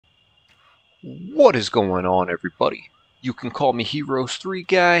What is going on, everybody? You can call me Heroes 3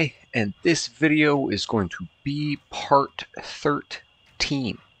 Guy, and this video is going to be part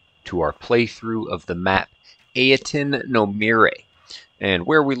 13 to our playthrough of the map Aeten Nomere. And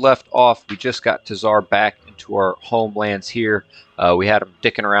where we left off, we just got Tazar back into our homelands here. We had him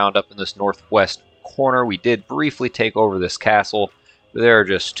dicking around up in this northwest corner. We did briefly take over this castle, but there are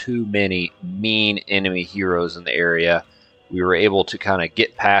just too many mean enemy heroes in the area. We were able to kind of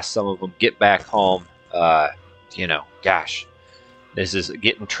get past some of them, get back home. Gosh, this is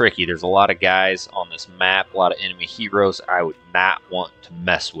getting tricky. There's a lot of guys on this map, a lot of enemy heroes I would not want to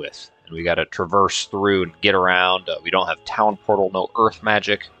mess with. And we got to traverse through and get around. We don't have town portal, no earth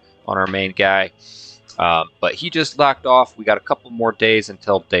magic on our main guy. But he just locked off. We got a couple more days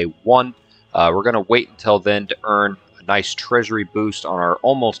until day 1. We're going to wait until then to earn a nice treasury boost on our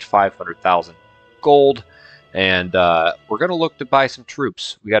almost 500,000 gold. And we're going to look to buy some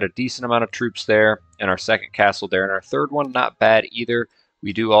troops. We got a decent amount of troops there in our second castle there. And our third one, not bad either.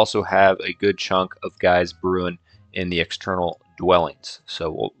 We do also have a good chunk of guys brewing in the external dwellings.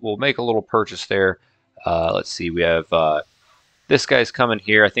 So we'll make a little purchase there. Let's see, we have this guy's coming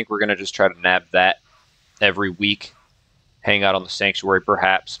here. I think we're going to just try to nab that every week. Hang out on the sanctuary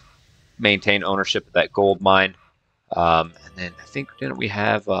perhaps. Maintain ownership of that gold mine. And then I think, didn't we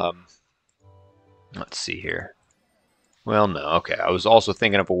have... let's see here. Well, no. Okay, I was also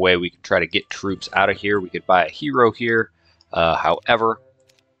thinking of a way we could try to get troops out of here. We could buy a hero here. However,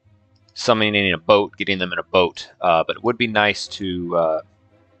 summoning a boat, getting them in a boat. But it would be nice to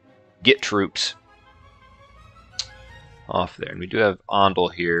get troops off there. And we do have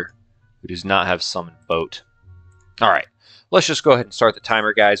Ondel here, who does not have summoned boat. All right, let's just go ahead and start the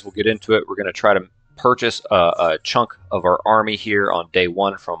timer, guys. We'll get into it. We're going to try to purchase a chunk of our army here on day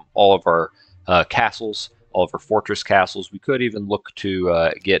 1 from all of our castles, all of our fortress castles. We could even look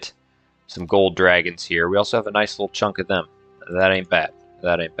to get some gold dragons here. We also have a nice little chunk of them. That ain't bad.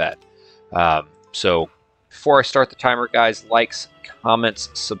 That ain't bad. So before I start the timer, guys, likes, comments,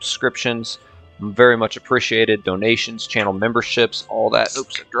 subscriptions, very much appreciated. Donations, channel memberships, all that.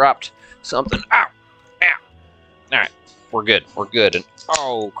 Oops, I dropped something. Ow! Ow! All right, we're good. We're good. And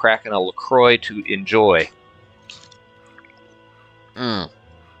oh, cracking a LaCroix to enjoy.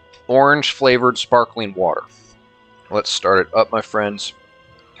 Orange flavored sparkling water. Let's start it up, my friends.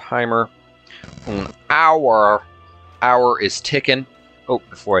 Timer. An hour is ticking. Oh,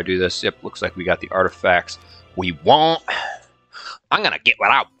 before I do this, yep, looks like we got the artifacts we want. I'm gonna get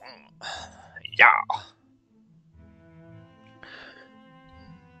what I want. Yeah.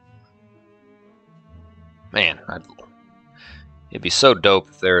 Man, it'd be so dope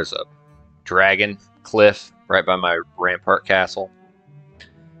if there's a dragon cliff right by my rampart castle.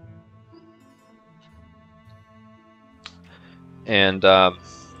 And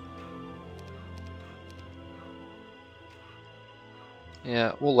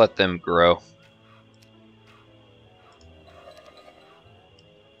yeah, we'll let them grow.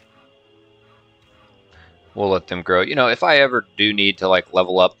 We'll let them grow. You know, if I ever do need to like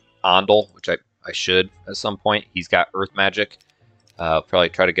level up Ondel, which I should at some point, he's got earth magic. Probably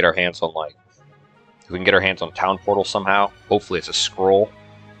try to get our hands on like, if we can get our hands on town portal somehow. Hopefully it's a scroll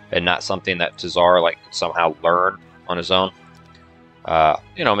and not something that Tazar like could somehow learn on his own.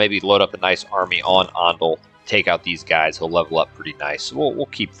 Maybe load up a nice army on Ondel, take out these guys. He'll level up pretty nice. So we'll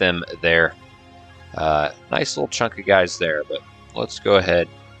keep them there. Nice little chunk of guys there, but let's go ahead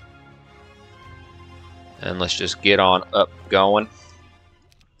and let's just get on up going.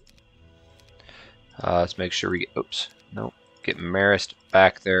 Let's make sure we get Marist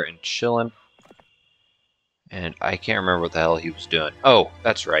back there and chilling. And I can't remember what the hell he was doing. Oh,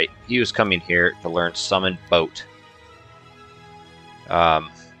 that's right. He was coming here to learn Summon Boat.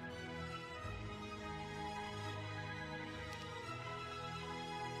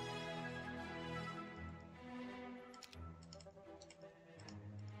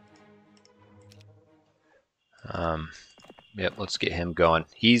 Yep, let's get him going.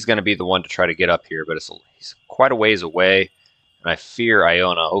 He's going to be the one to try to get up here, but he's quite a ways away. And I fear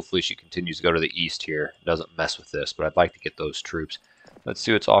Iona, hopefully she continues to go to the east here. Doesn't mess with this, but I'd like to get those troops. Let's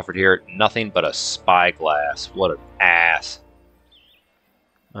see what's offered here. Nothing but a spyglass. What an ass.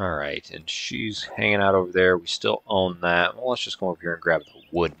 Alright, and she's hanging out over there. We still own that. Well, let's just go over here and grab the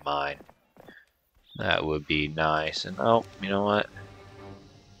wood mine. That would be nice. And oh, you know what?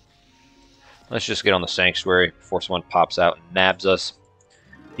 Let's just get on the sanctuary before someone pops out and nabs us.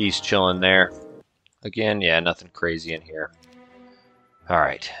 He's chilling there. Again, yeah, nothing crazy in here.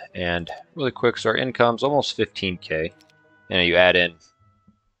 Alright, and really quick, so our income's almost 15k. And you add in, I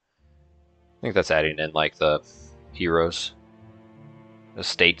think that's adding in like the heroes,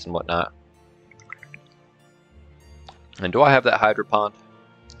 estates and whatnot. And do I have that Hydro Pond?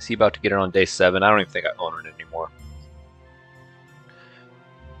 Is he about to get it on day 7? I don't even think I own it anymore.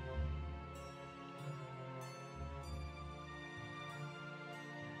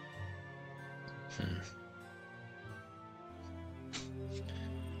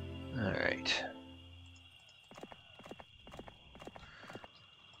 Alright.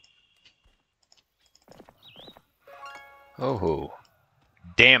 Oh.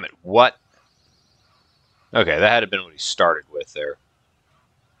 Damn it, what? Okay, that had to been what he started with there.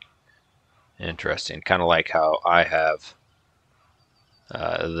 Interesting. Kind of like how I have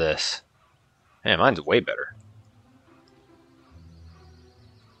this. Man, mine's way better.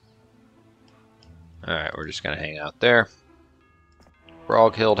 Alright, we're just going to hang out there.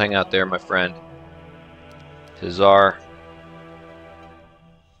 Broghild, hang out there, my friend. Tizar.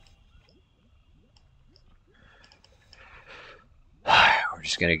 We're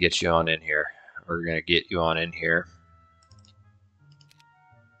just going to get you on in here. We're going to get you on in here.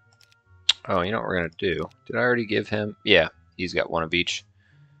 Oh, you know what we're going to do? Did I already give him? Yeah, he's got one of each.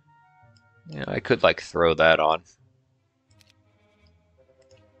 Yeah, I could, like, throw that on.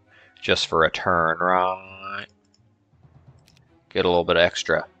 Just for a turn, right? Get a little bit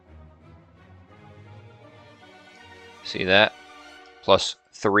extra. See that? Plus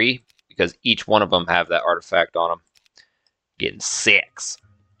 3, because each one of them have that artifact on them. Getting 6.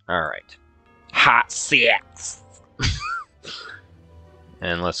 Alright. Hot 6!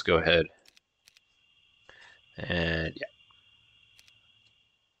 And let's go ahead. And yeah.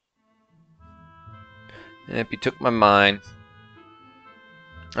 Yep, he took my mine.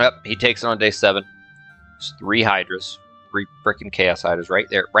 Yep, he takes it on day 7. It's 3 Hydras. 3 frickin' Chaos Hydras right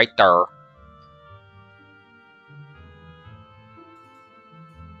there. Right there.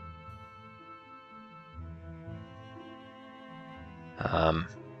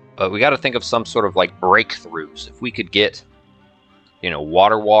 But we got to think of some sort of like breakthroughs. If we could get, you know,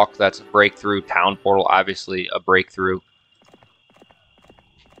 Water Walk, that's a breakthrough. Town Portal, obviously a breakthrough.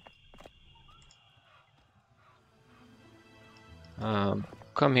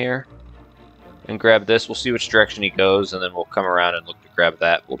 Come here and grab this. We'll see which direction he goes, and then we'll come around and look to grab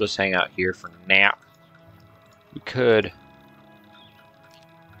that. We'll just hang out here for now. We could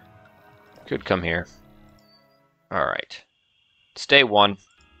come here. All right. It's day 1.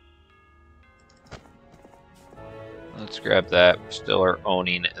 Let's grab that. We still are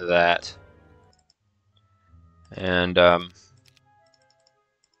owning that. And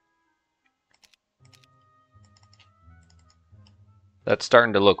that's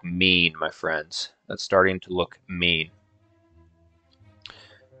starting to look mean, my friends. That's starting to look mean.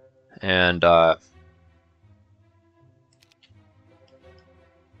 And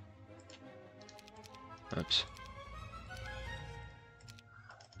oops.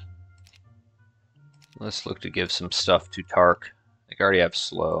 Let's look to give some stuff to Tark. I already have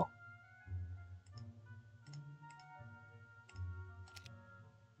slow.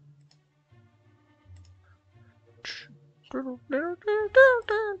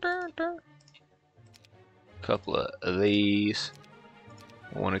 Couple of these.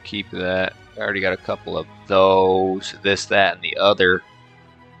 I want to keep that. I already got a couple of those. This, that, and the other.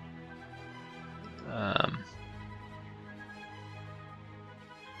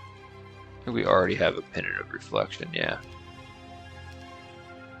 We already have a Pennant of Reflection, yeah.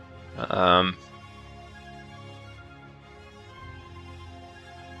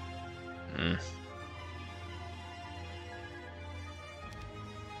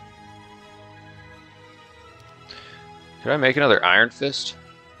 Could I make another Iron Fist?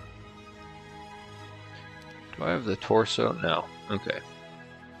 Do I have the torso? No. Okay. It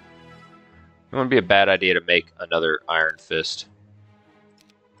wouldn't be a bad idea to make another Iron Fist.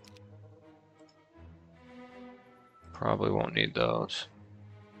 Probably won't need those.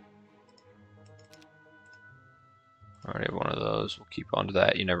 I already have one of those. We'll keep on to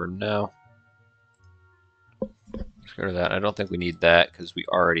that. You never know. Let's go to that. I don't think we need that because we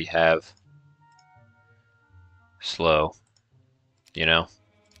already have slow. You know?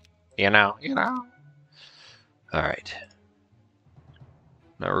 You know? Alright.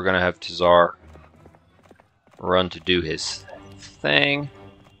 Now we're going to have Tizar run to do his thing.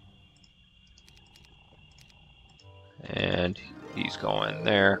 And he's going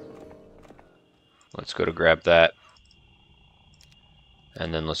there. Let's go to grab that.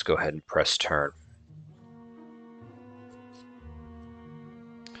 And then let's go ahead and press turn.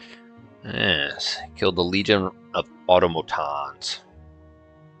 Yes, killed the Legion of Automatons.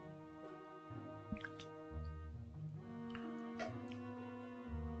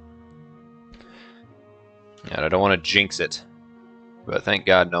 And I don't want to jinx it, but thank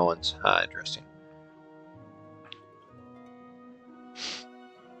God no one's interesting.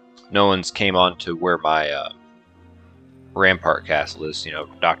 No one's came on to where my rampart castle is, you know,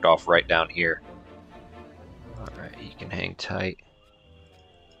 docked off right down here. Alright, you can hang tight.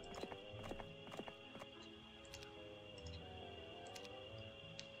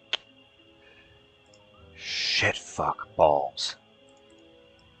 Shit, fuck, balls.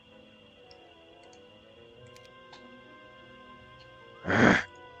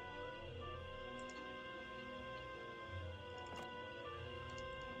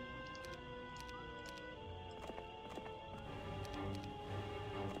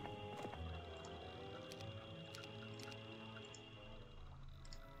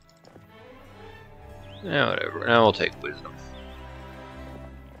 Yeah, whatever. Now we'll take wisdom.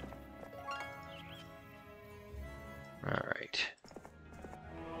 Alright.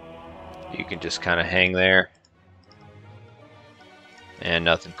 You can just kind of hang there. And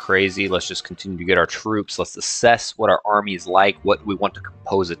nothing crazy. Let's just continue to get our troops. Let's assess what our army is like, what we want to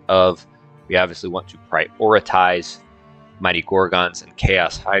compose it of. We obviously want to prioritize Mighty Gorgons and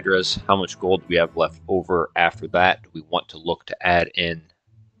Chaos Hydras. How much gold do we have left over after that? Do we want to look to add in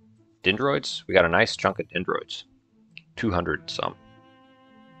Dendroids? We got a nice chunk of Dendroids. 200 some.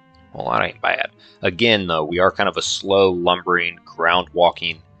 Well, that ain't bad. Again, though, we are kind of a slow, lumbering,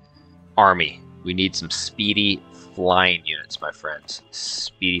 ground-walking army. We need some speedy flying units, my friends.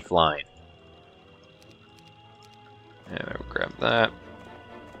 Speedy flying. And we'll grab that.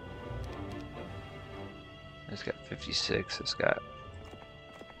 It's got 56. It's got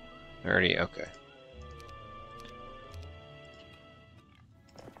 30. Okay.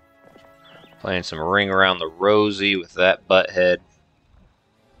 Playing some Ring Around the Rosie with that butthead.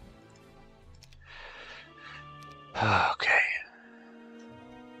 Okay.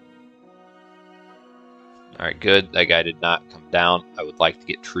 Alright, good. That guy did not come down. I would like to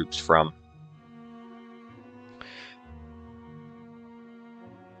get troops from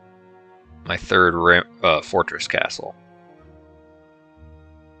my third fortress castle.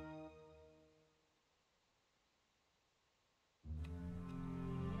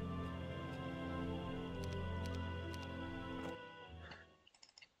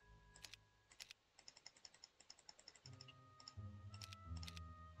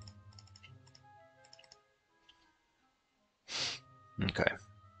 Okay.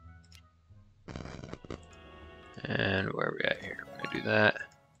 And where are we at here? We're going to do that.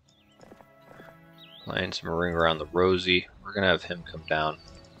 Playing some Ring Around the Rosie. We're going to have him come down.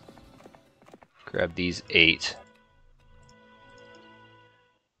 Grab these 8.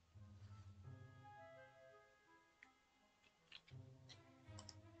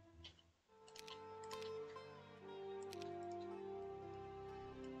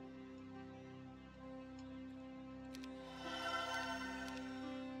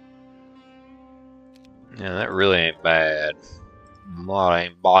 Yeah, that really ain't bad. That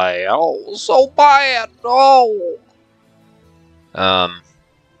ain't bad. Oh, so bad. Oh.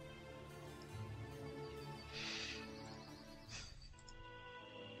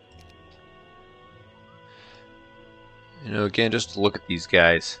 You know, again, just to look at these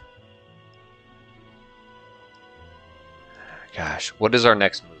guys. Gosh, what is our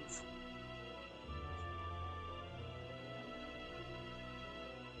next move?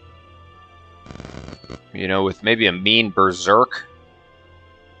 You know, with maybe a mean berserk,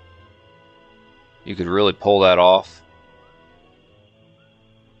 you could really pull that off.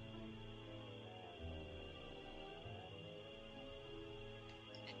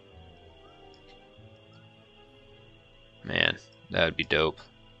 Man, that would be dope.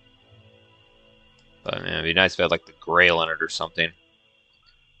 But man, it'd be nice if I had like the Grail in it or something.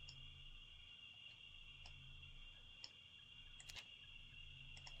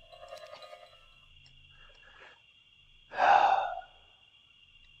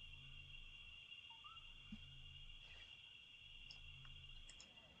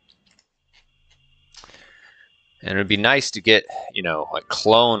 And it would be nice to get, you know, like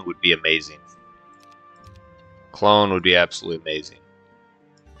Clone would be amazing. Clone would be absolutely amazing.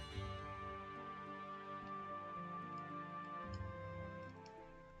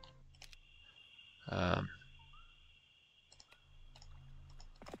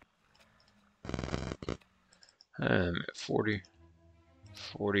 At 40.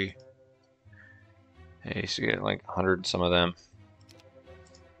 Hey, so you get like 100 some of them.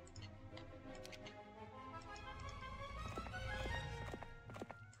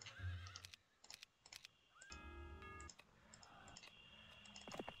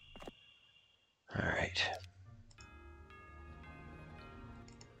 All right.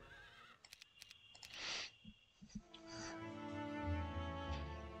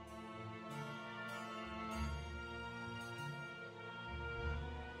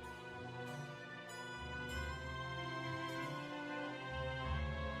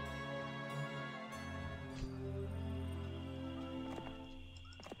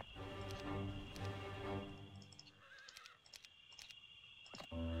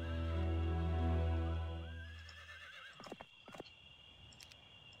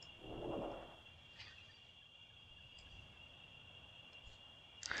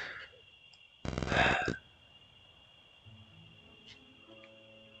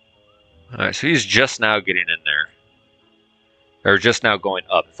 Alright, so he's just now getting in there. Or just now going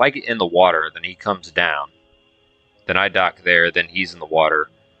up. If I get in the water, then he comes down. Then I dock there, then he's in the water.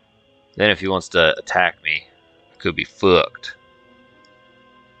 Then if he wants to attack me, I could be fucked.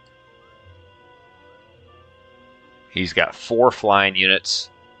 He's got 4 flying units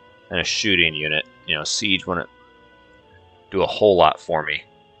and a shooting unit. You know, siege wouldn't do a whole lot for me.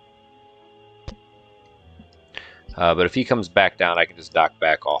 But if he comes back down, I can just dock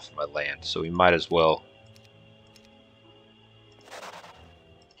back off my land. So we might as well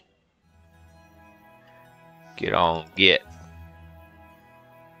get on get.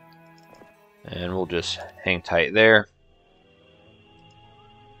 And we'll just hang tight there.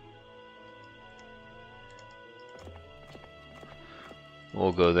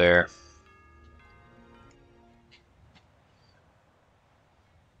 We'll go there.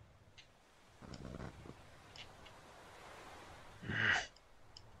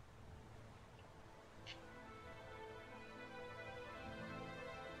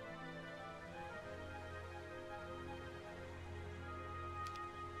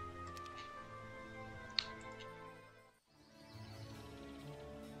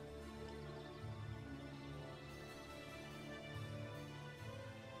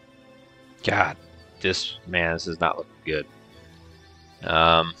 God, this is not looking good.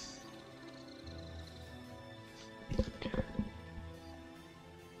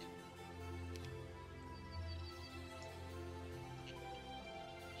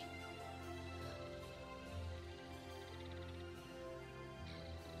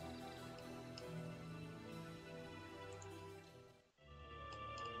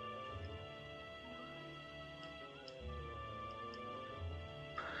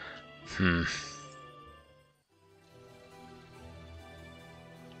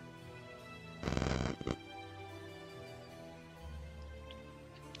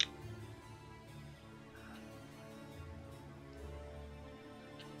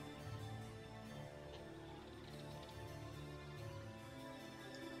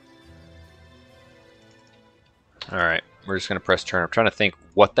 Alright, we're just going to press turn. I'm trying to think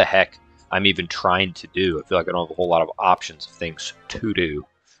what the heck I'm even trying to do. I feel like I don't have a whole lot of options of things to do.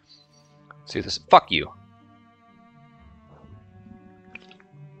 Let's see this. Fuck you.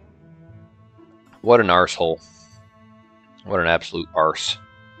 What an arsehole. What an absolute arse.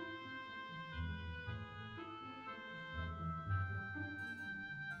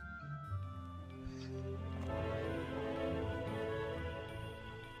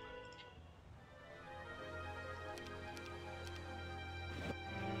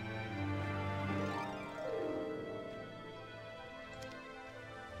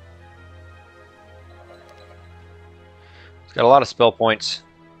 He's got a lot of spell points.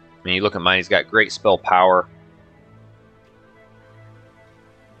 I mean, you look at mine, he's got great spell power.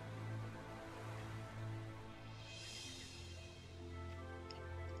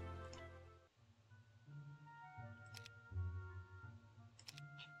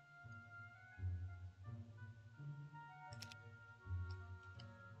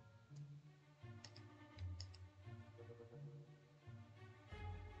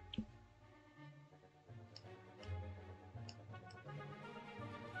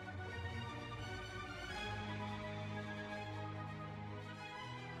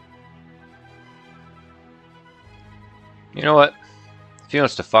 You know what? If he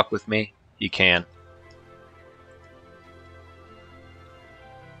wants to fuck with me, he can.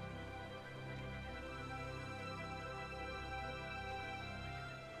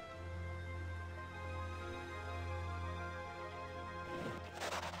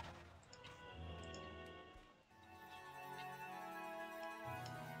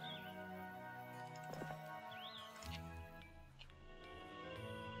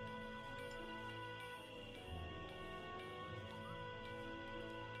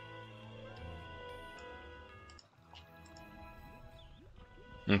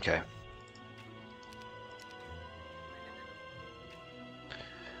 Okay.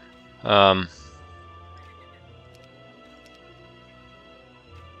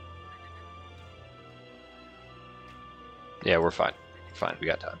 Yeah, we're fine. We're fine. We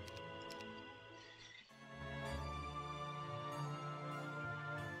got time.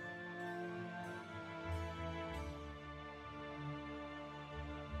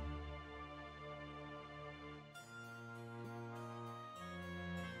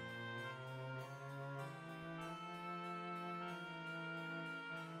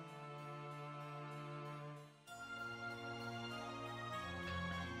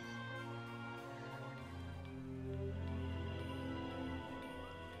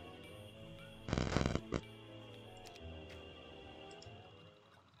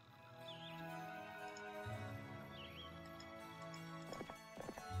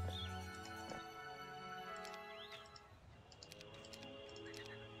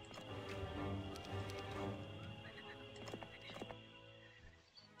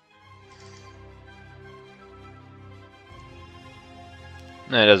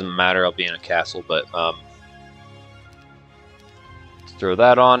 It doesn't matter, I'll be in a castle, but let's throw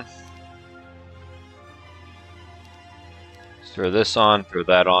that on. Let's throw this on, throw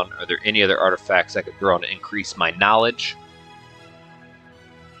that on. Are there any other artifacts I could throw on to increase my knowledge?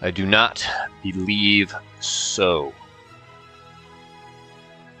 I do not believe so.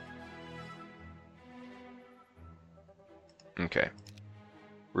 Okay.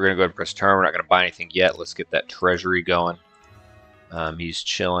 We're going to go ahead and press turn. We're not going to buy anything yet. Let's get that treasury going. He's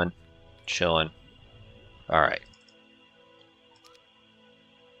chilling. Chilling. Alright.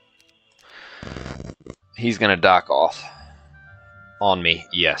 He's going to dock off. On me.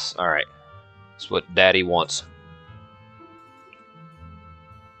 Yes. Alright. That's what Daddy wants.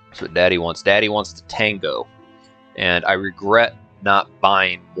 That's what Daddy wants. Daddy wants to tango. And I regret not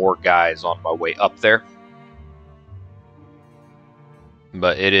buying more guys on my way up there.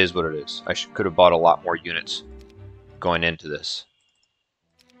 But it is what it is. I could have bought a lot more units going into this.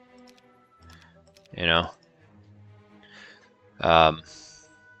 You know?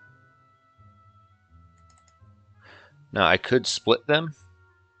 Now, I could split them.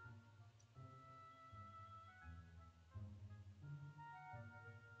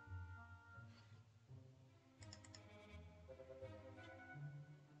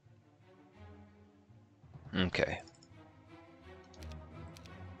 Okay.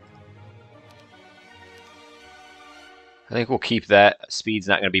 I think we'll keep that. Speed's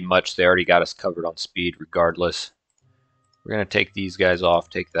not going to be much. They already got us covered on speed regardless. We're going to take these guys off,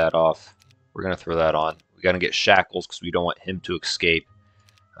 take that off. We're going to throw that on. We're going to get shackles because we don't want him to escape.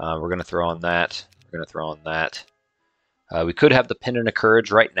 We're going to throw on that. We're going to throw on that. We could have the Pendant of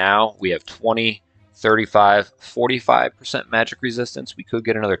Courage. Right now, we have 20, 35, 45% magic resistance. We could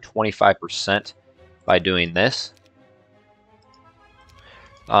get another 25% by doing this.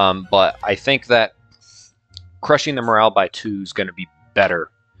 But I think that crushing the morale by 2 is going to be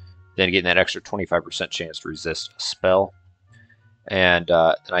better than getting that extra 25% chance to resist a spell. And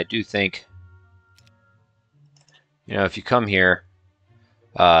I do think, you know, if you come here,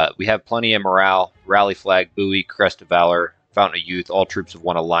 we have plenty of morale, rally flag, buoy, crest of valor, fountain of youth, all troops of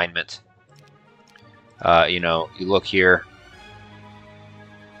one alignment. You know, you look here,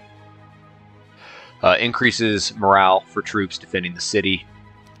 increases morale for troops defending the city.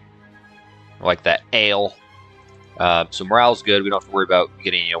 I like that ale. So morale's good. We don't have to worry about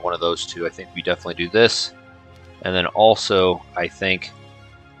getting, you know, one of those two. I think we definitely do this. And then also, I think,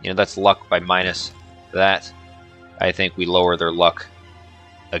 you know, that's luck by minus that. I think we lower their luck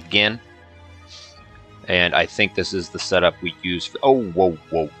again. And I think this is the setup we use for... Oh, whoa,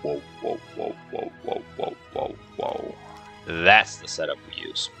 whoa, whoa, whoa, whoa, whoa, whoa, whoa, whoa, whoa. That's the setup we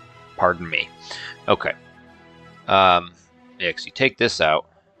use. Pardon me. Okay. Yeah, because you take this out.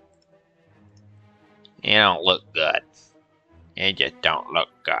 You don't look good. You just don't look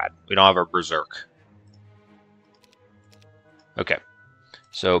good. We don't have our Berserk. Okay.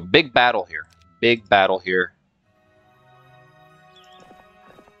 So, big battle here. Big battle here.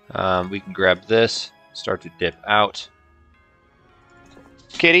 We can grab this. Start to dip out.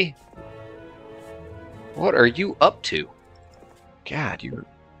 Kitty? What are you up to? God, you're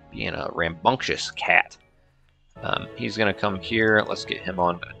being a rambunctious cat. He's going to come here. Let's get him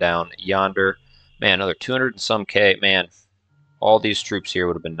on down yonder. Man, another 200 and some K. Man, all these troops here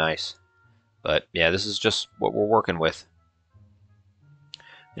would have been nice. But, yeah, this is just what we're working with.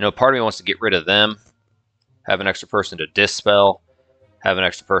 You know, part of me wants to get rid of them. Have an extra person to dispel. Have an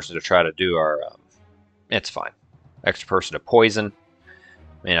extra person to try to do our... it's fine. Extra person to poison.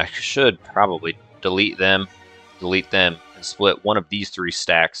 I mean, I should probably delete them, and split one of these 3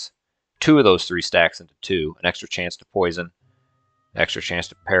 stacks, 2 of those 3 stacks into 2. An extra chance to poison, extra chance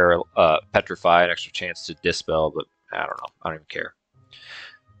to petrify, an extra chance to dispel, but I don't know. I don't even care.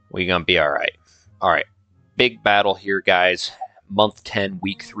 We're going to be alright. Alright. Big battle here, guys. Month 10,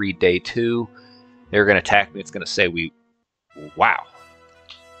 week 3, day 2. They're going to attack me. It's going to say we... Wow.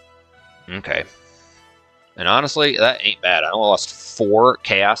 Okay. And honestly, that ain't bad. I only lost 4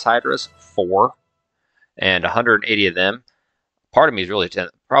 Chaos Hydras. 4. And 180 of them. Part of me is really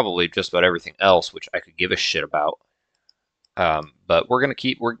probably just about everything else, which I could give a shit about. But we're going to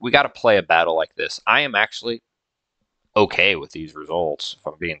keep... we got to play a battle like this. I am actually okay with these results, if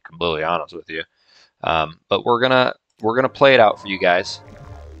I'm being completely honest with you. But we're gonna play it out for you guys.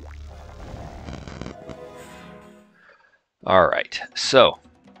 All right, so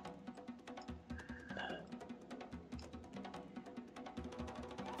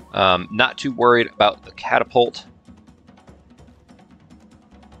not too worried about the catapult.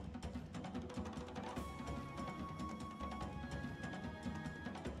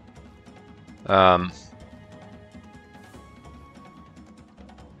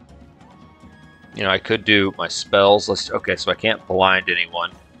 You know, I could do my spells. Okay, so I can't blind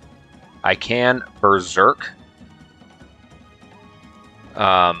anyone. I can berserk.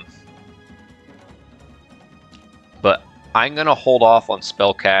 But I'm gonna hold off on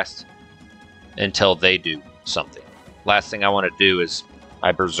spell cast until they do something. Last thing I want to do is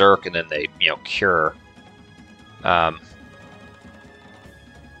I berserk and then they, cure. We're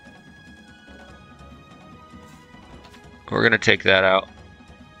gonna take that out.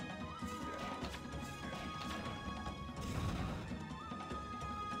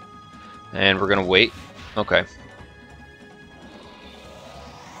 And we're gonna wait. Okay.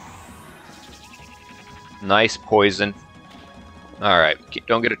 Nice poison. Alright,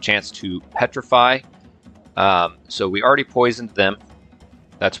 don't get a chance to petrify. So we already poisoned them.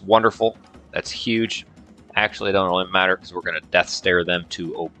 That's wonderful. That's huge. Actually, it don't really matter because we're going to death stare them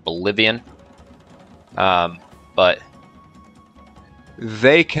to oblivion. But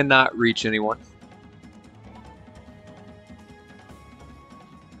they cannot reach anyone.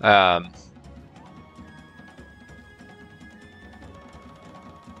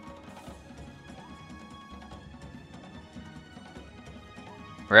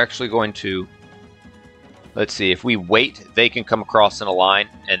 We're actually going to, let's see, if we wait, they can come across in a line,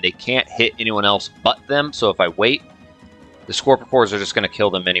 and they can't hit anyone else but them, so if I wait, the Scorpicores are just going to kill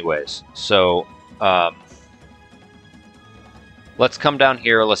them anyways. So, let's come down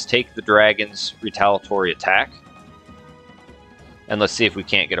here, let's take the dragon's retaliatory attack, and let's see if we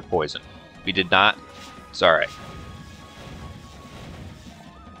can't get a poison. We did not. It's alright.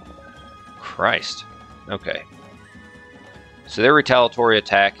 Christ. Okay. So their retaliatory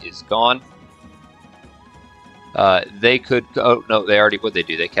attack is gone. They could... Oh, no, they already... What'd they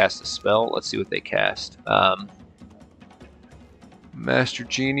do? They cast a spell? Let's see what they cast. Master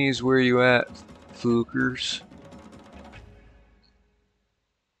Genies, where are you at? Fookers.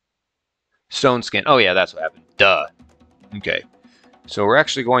 Stone Skin. Oh, yeah, that's what happened. Duh. Okay. So we're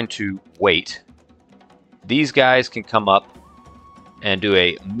actually going to wait. These guys can come up and do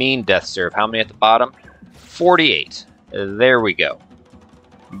a mean death serve. How many at the bottom? 48. There we go.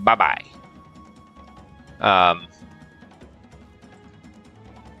 Bye-bye. I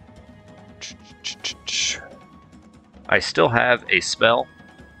still have a spell.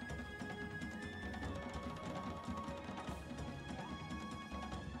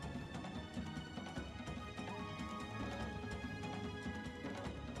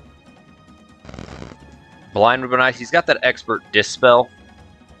 Blind would be nice. He's got that expert dispel.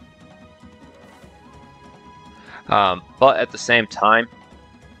 But at the same time,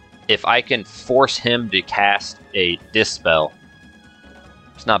 if I can force him to cast a dispel,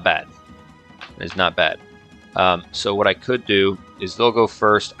 it's not bad. It's not bad. So what I could do is they'll go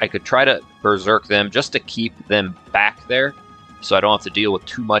first. I could try to berserk them just to keep them back there, so I don't have to deal with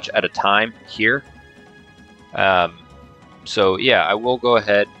too much at a time here. So yeah, I will go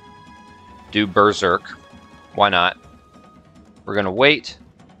ahead, do berserk. Why not? We're gonna wait.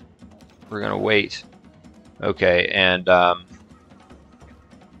 We're gonna wait. Okay, and we're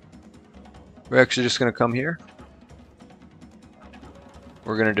actually just gonna come here.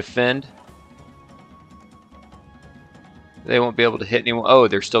 We're gonna defend. They won't be able to hit anyone. Oh,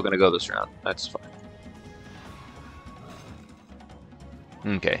 they're still gonna go this round. That's fine.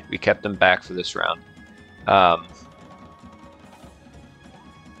 Okay, we kept them back for this round.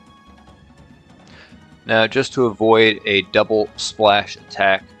 Now, just to avoid a double splash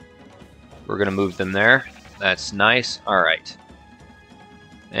attack, we're going to move them there. That's nice. Alright.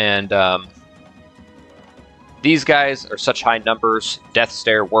 And these guys are such high numbers. Death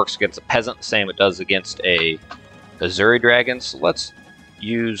Stare works against a peasant the same it does against a Azuri dragon. So let's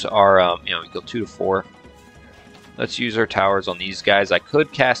use our, we go 2 to 4. Let's use our towers on these guys. I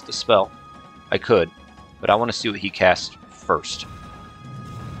could cast a spell. I could. But I want to see what he casts first.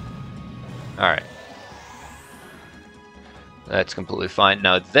 Alright. That's completely fine.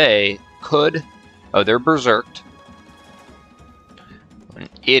 Now they could... Oh, they're berserked. An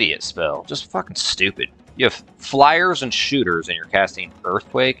idiot spell. Just fucking stupid. You have flyers and shooters and you're casting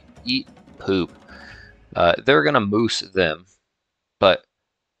Earthquake? Eat poop. They're going to moose them. But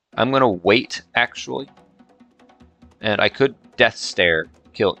I'm going to wait, actually. And I could Death Stare,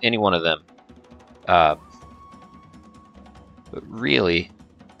 kill any one of them. But really...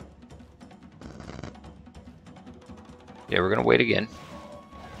 Yeah, we're going to wait again.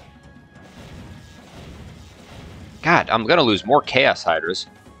 God, I'm going to lose more Chaos Hydras.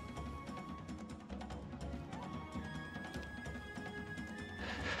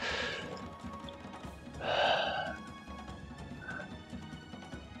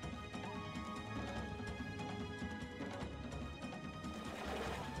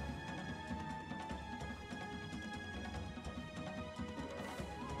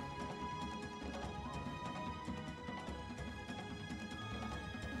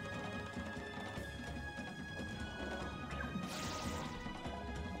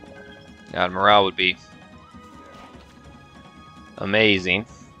 God, morale would be amazing.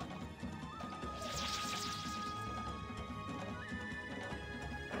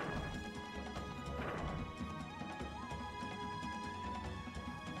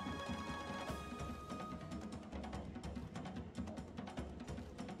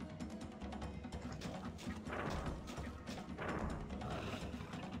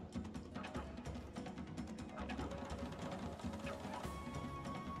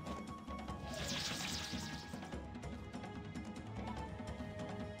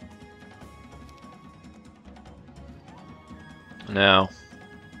 Now,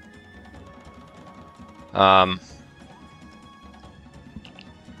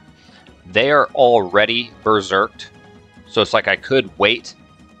 they are already berserked, so it's like I could wait,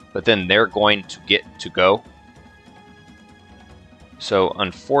 but then they're going to get to go. So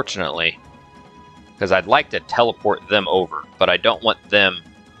unfortunately, because I'd like to teleport them over, but I don't want them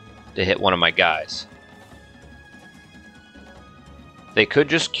to hit one of my guys. They could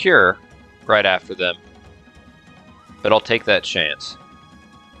just cure right after them, but I'll take that chance.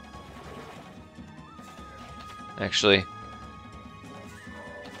 Actually,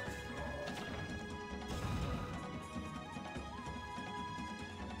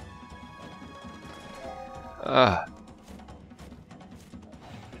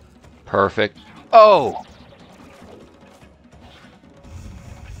 perfect. Oh!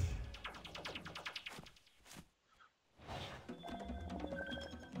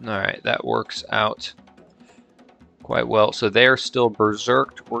 Alright, that works out quite well. So they're still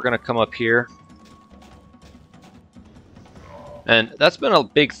berserked. We're going to come up here. And that's been a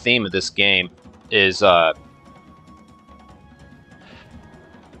big theme of this game, is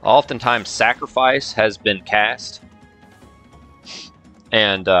oftentimes sacrifice has been cast.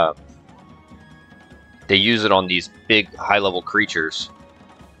 And they use it on these big high-level creatures.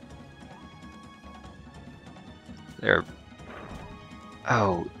 They're...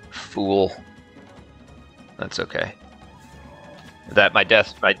 Oh, fool. That's okay. That my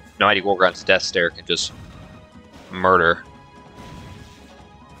Mighty Wargrunt's Death Stare can just murder.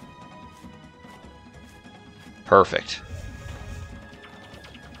 Perfect.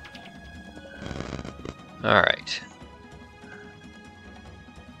 Alright.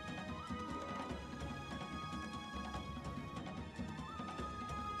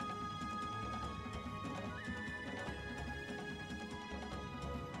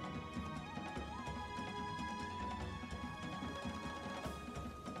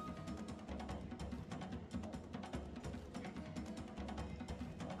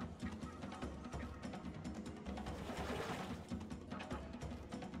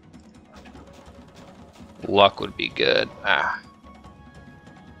 Luck would be good.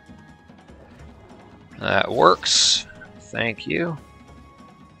 That works. Thank you.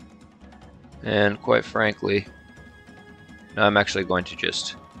 And quite frankly, no, I'm actually going to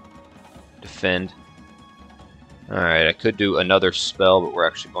just defend. Alright, I could do another spell, but we're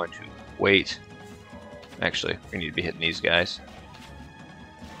actually going to wait. Actually, we need to be hitting these guys.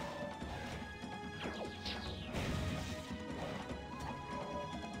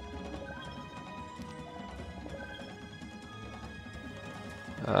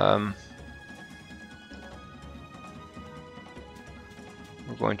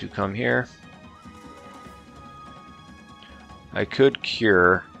 We're going to come here. I could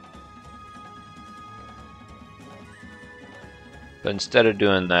cure, but instead of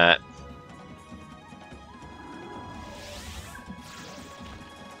doing that,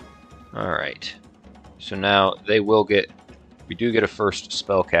 alright. So now they will get, we do get a first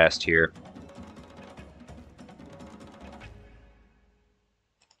spell cast here.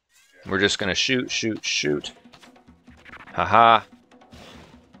 We're just going to shoot, shoot, shoot. Haha.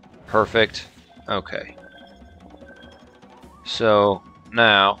 Perfect. Okay. So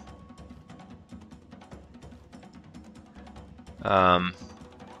now,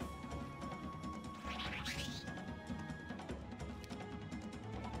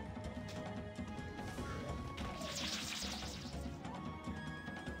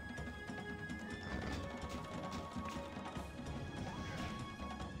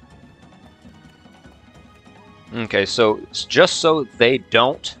 okay, so just so they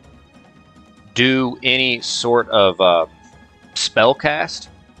don't do any sort of spell cast,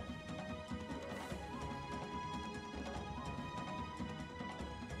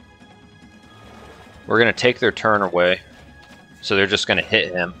 we're going to take their turn away. So they're just going to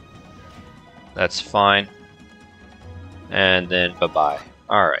hit him. That's fine. And then bye-bye.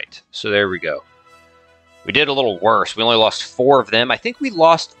 Alright, so there we go. We did a little worse. We only lost 4 of them. I think we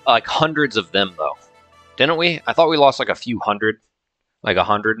lost like hundreds of them, though. Didn't we? I thought we lost like a few hundred. like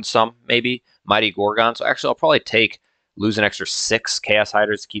 100 and some, maybe, Mighty Gorgons. So actually, I'll probably lose an extra 6 Chaos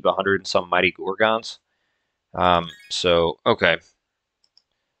Hydras to keep 100 and some Mighty Gorgons. So, okay.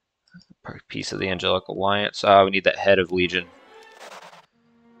 Piece of the Angelic Alliance. We need that head of Legion.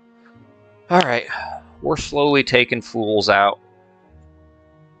 Alright. We're slowly taking fools out.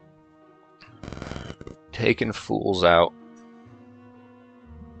 Taking fools out.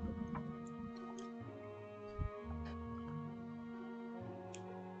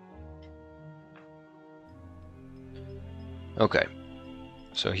 Okay.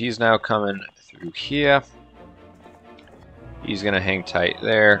 So he's now coming through here. He's going to hang tight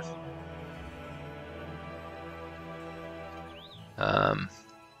there.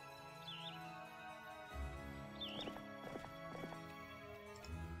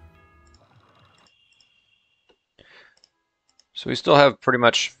 So we still have pretty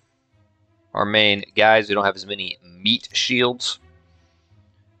much our main guys. We don't have as many meat shields.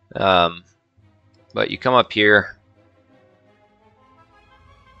 But you come up here.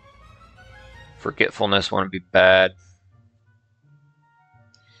 Forgetfulness wouldn't be bad.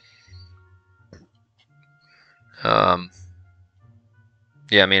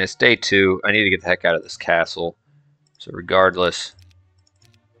 Yeah, I mean, it's day 2. I need to get the heck out of this castle. So regardless,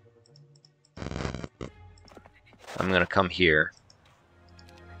 I'm going to come here.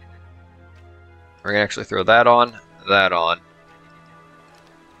 We're going to actually throw that on, that on.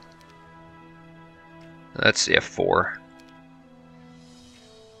 That's the F4.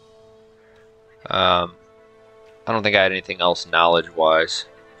 I don't think I had anything else knowledge-wise.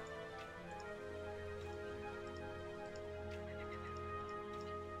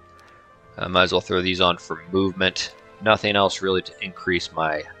 I might as well throw these on for movement. Nothing else really to increase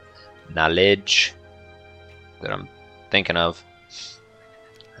my knowledge that I'm thinking of.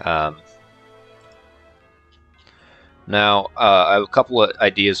 Now, I have a couple of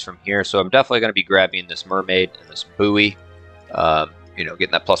ideas from here, so I'm definitely going to be grabbing this mermaid and this buoy. You know,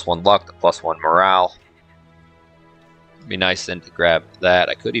 getting that +1 luck, the +1 morale. It'd be nice then to grab that.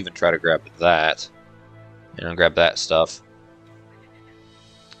 I could even try to grab that. You know, grab that stuff.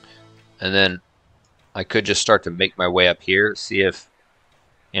 And then I could just start to make my way up here, see if,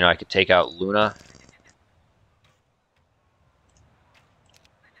 you know, I could take out Luna.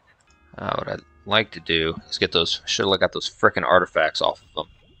 What I'd like to do is get those, should have got those frickin' artifacts off of them.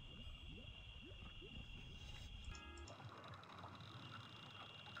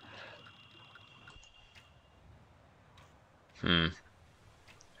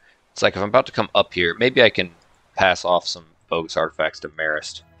 It's like if I'm about to come up here, maybe I can pass off some bogus artifacts to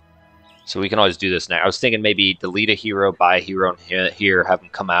Marist. So we can always do this now. I was thinking maybe delete a hero, buy a hero here, have them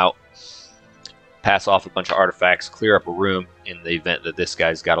come out, pass off a bunch of artifacts, clear up a room in the event that this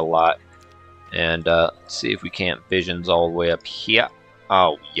guy's got a lot. And see if we can't visions all the way up here.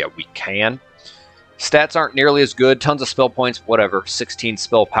 Oh, yeah, we can. Stats aren't nearly as good. Tons of spell points, whatever. 16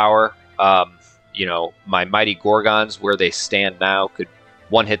 spell power. You know, my Mighty Gorgons, where they stand now, could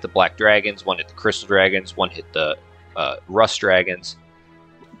one hit the Black Dragons, one hit the Crystal Dragons, one hit the Rust Dragons.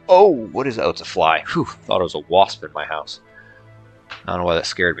 Oh, what is that? Oh, it's a fly. Whew, thought it was a wasp in my house. I don't know why that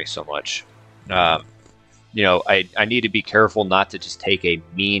scared me so much. You know, I need to be careful not to just take a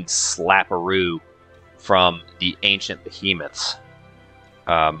mean slapperoo from the ancient behemoths.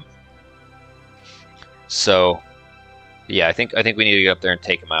 So, yeah, I think we need to get up there and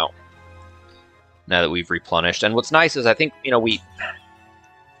take them out now that we've replenished. And what's nice is I think, you know, we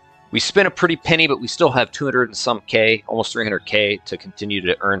spent a pretty penny, but we still have 200 and some K, almost 300K to continue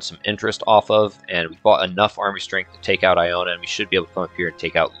to earn some interest off of. And we bought enough army strength to take out Iona, and we should be able to come up here and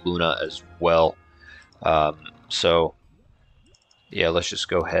take out Luna as well. So, yeah, let's just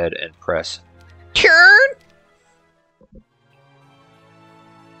go ahead and press turn.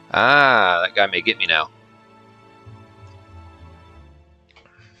 Ah, that guy may get me now.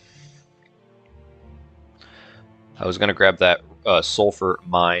 I was going to grab that sulfur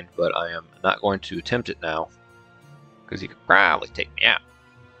mine, but I am not going to attempt it now because he could probably take me out.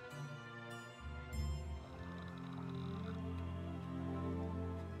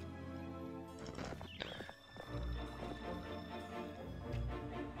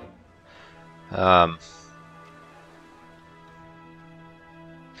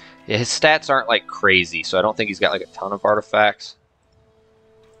 Yeah, his stats aren't like crazy, so I don't think he's got like a ton of artifacts.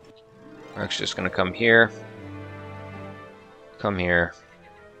 We're actually just going to come here. Come here.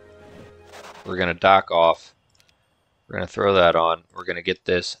 We're going to dock off. We're going to throw that on. We're going to get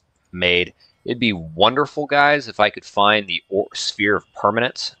this made. It'd be wonderful, guys, if I could find the sphere of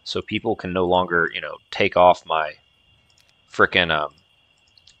permanence so people can no longer, you know, take off my frickin'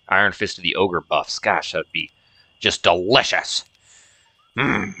 Iron Fist of the Ogre buffs. Gosh, that'd be just delicious.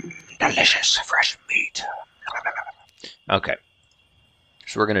 Mmm, delicious fresh meat. Okay.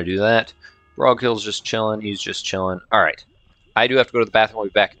 So we're going to do that. Broghill's just chilling. He's just chilling. All right. I do have to go to the bathroom. I'll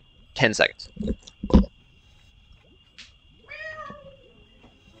be back in 10 seconds.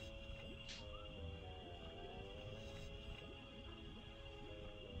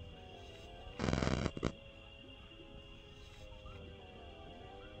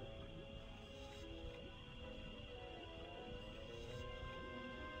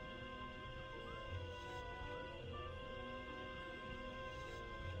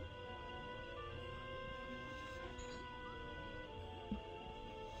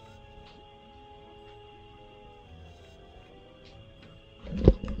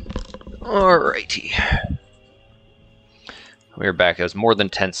 Alrighty. We're back. It was more than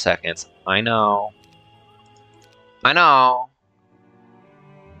 10 seconds. I know. I know.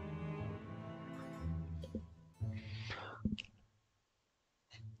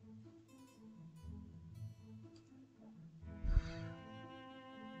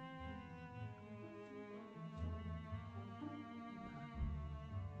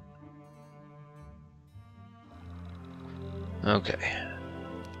 Okay.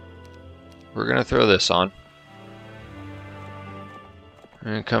 We're going to throw this on.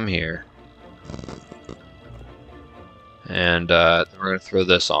 And come here. And we're going to throw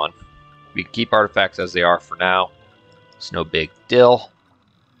this on. We can keep artifacts as they are for now. It's no big deal.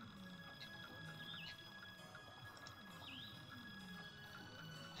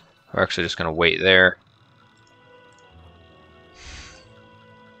 We're actually just going to wait there.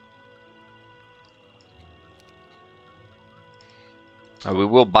 We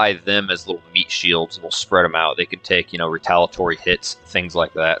will buy them as little meat shields, and we'll spread them out. They can take, retaliatory hits, things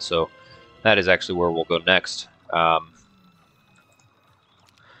like that. So that is actually where we'll go next.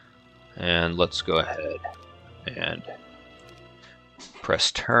 And let's go ahead and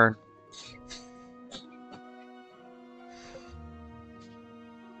press turn.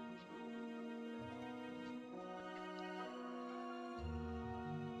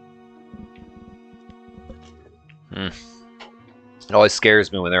 It always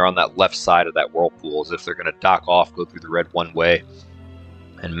scares me when they're on that left side of that whirlpool, as if they're going to dock off, go through the red one way,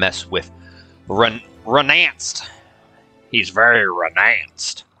 and mess with Renanced. He's very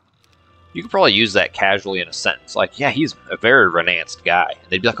Renanced. You could probably use that casually in a sentence, like, yeah, he's a very Renanced guy. And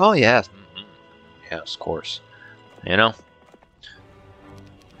they'd be like, oh, yeah, yes, of course.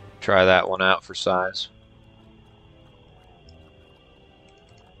 Try that one out for size.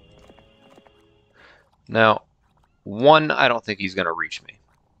 Now, one, I don't think he's going to reach me.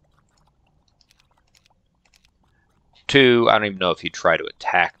 Two, I don't even know if he'd try to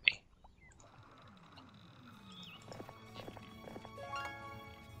attack me.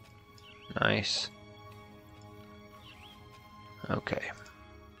 Nice. Okay.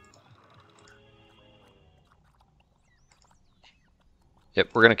 Yep,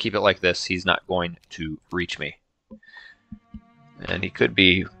 we're going to keep it like this. He's not going to reach me. And he could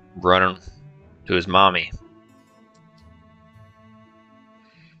be running to his mommy.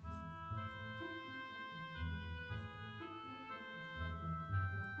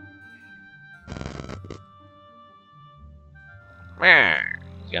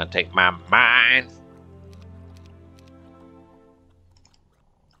 He's gonna take my mind.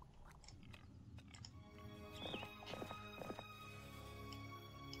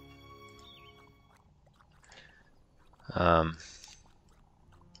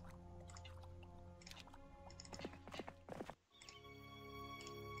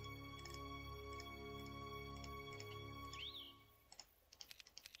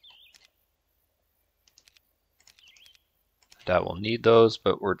 That will need those,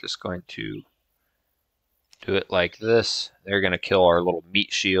 but we're just going to do it like this. They're going to kill our little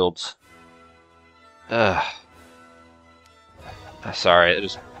meat shields. Sorry, it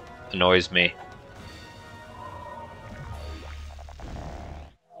just annoys me.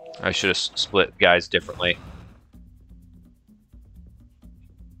 I should have split guys differently.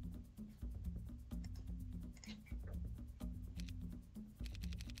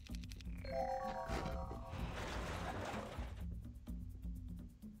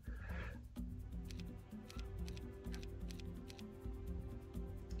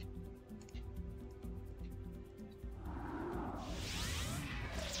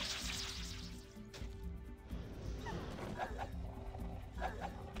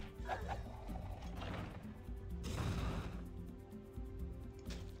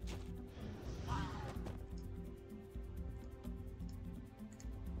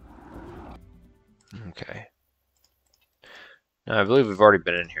 Okay. Now, I believe we've already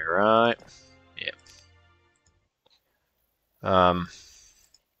been in here, right? Yeah.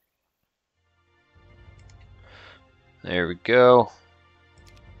 There we go.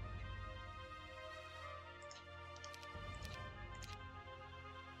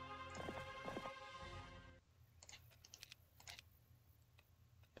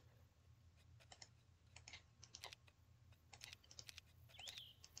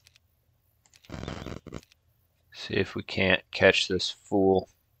 See if we can't catch this fool.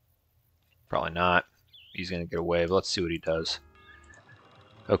 Probably not. He's going to get away, but let's see what he does.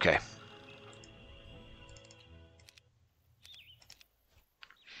 Okay.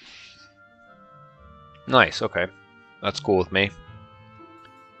 Nice, okay. That's cool with me.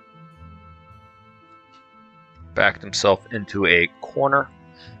 Backed himself into a corner.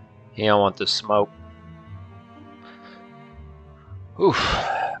 He don't want the smoke. Oof,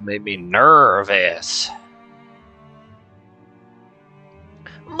 made me nervous.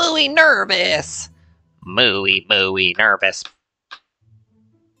 Muy nervous. Muy nervous.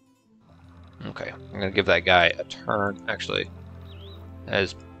 Okay, I'm gonna give that guy a turn. Actually,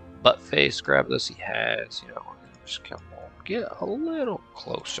 as butt face, grab this. He has, you know, just come on, get a little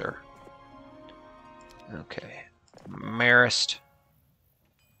closer. Okay, Marist.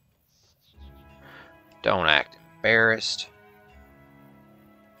 Don't act embarrassed.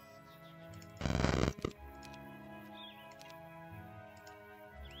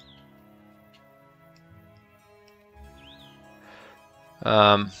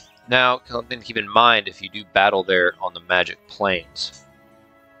 Now, something to keep in mind if you do battle there on the magic plains.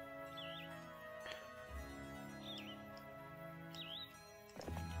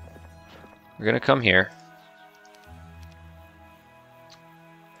 We're gonna come here.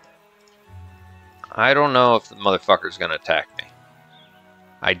 I don't know if the motherfucker's gonna attack me.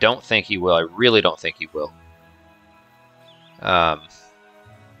 I don't think he will. I really don't think he will.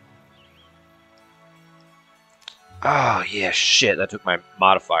 Oh, yeah, shit. That took my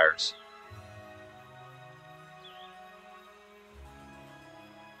modifiers.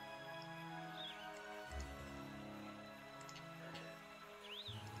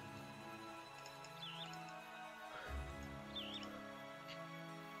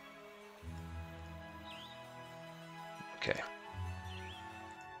 Okay.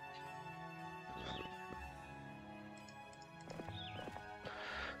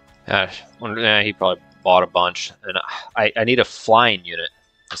 He probably bought a bunch, and I need a flying unit.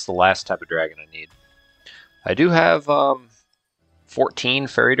 That's the last type of dragon I need. I do have 14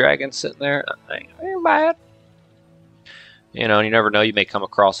 fairy dragons sitting there. Ain't bad. You know, and you never know, you may come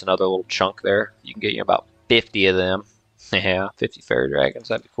across another little chunk there. You can get you about 50 of them. Yeah, 50 fairy dragons,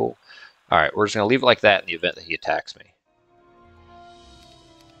 that'd be cool. Alright, we're just going to leave it like that in the event that he attacks me.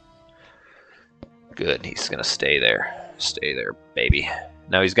 Good, he's going to stay there. Stay there, baby.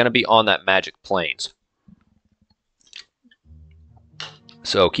 Now he's going to be on that magic plains.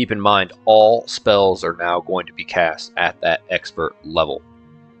 So keep in mind, all spells are now going to be cast at that expert level.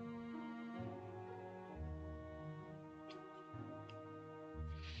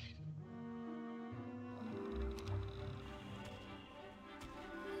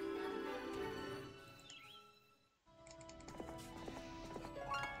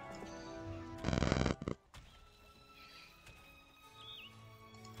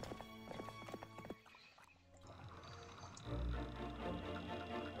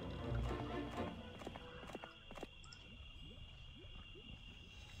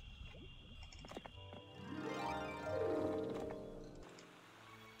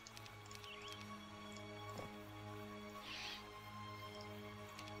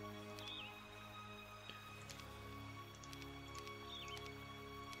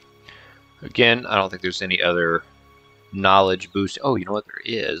 Again, I don't think there's any other knowledge boost. Oh, you know what? There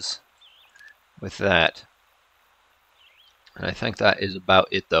is with that. And I think that is about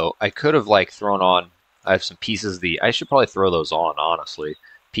it, though. I could have, like, thrown on... I have some pieces of the... I should probably throw those on, honestly.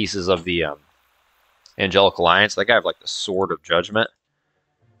 Pieces of the Angelic Alliance. Like, I have, like, the Sword of Judgment.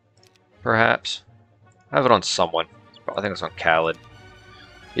 Perhaps. I have it on someone. I think it's on Khaled.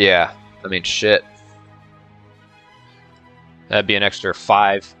 Yeah. I mean, shit. That'd be an extra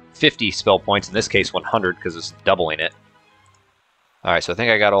 50 spell points. In this case, 100, because it's doubling it. Alright, so I think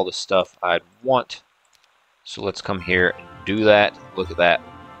I got all the stuff I'd want. So let's come here and do that. Look at that.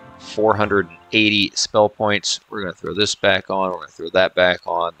 480 spell points. We're going to throw this back on. We're going to throw that back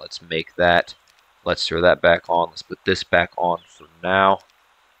on. Let's make that. Let's throw that back on. Let's put this back on for now.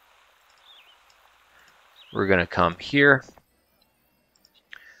 We're going to come here.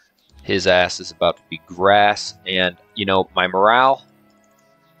 His ass is about to be grass. And, you know, my morale...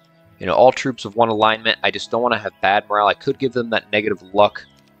 You know, all troops of one alignment. I just don't want to have bad morale. I could give them that negative luck.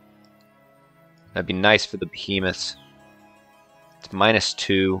 That'd be nice for the behemoths. It's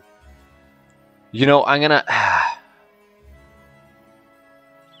 -2. You know, I'm gonna...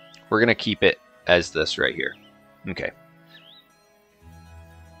 We're going to keep it as this right here. Okay.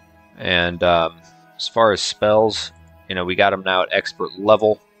 And as far as spells, you know, we got them now at expert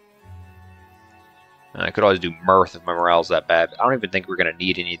level. I could always do Mirth if my morale's that bad. I don't even think we're going to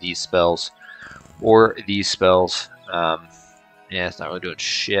need any of these spells. Or these spells. Yeah, it's not really doing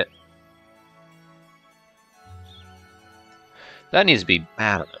shit. That needs to be,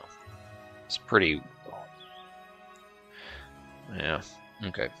 I don't know. It's pretty... Yeah,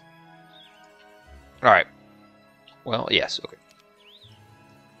 okay. Alright. Well, yes, okay.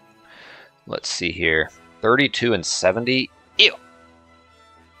 Let's see here. 32 and 70. Ew!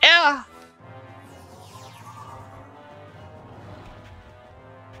 Yeah!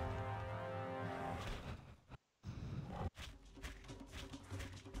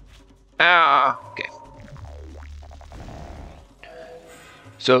 Ah, okay.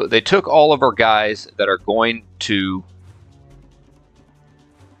 So they took all of our guys that are going to...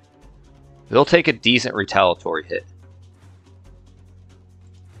 They'll take a decent retaliatory hit.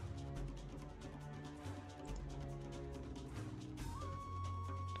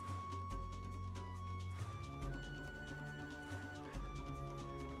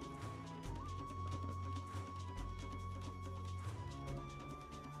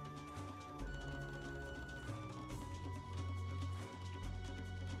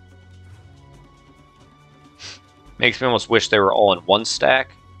 Makes me almost wish they were all in one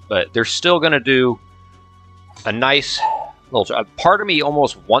stack, but they're still going to do a nice little... Part of me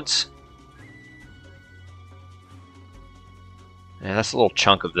almost wants... Yeah, that's a little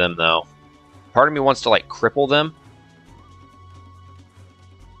chunk of them, though. Part of me wants to, like, cripple them.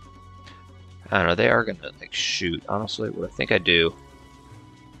 I don't know, they are going to, like, shoot. Honestly, what I think I do...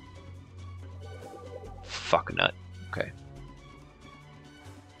 Fuck nut. Okay.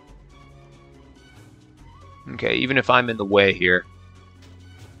 Okay, even if I'm in the way here.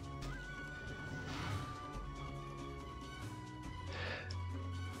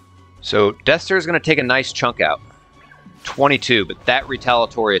 So, Deathstar is going to take a nice chunk out. 22, but that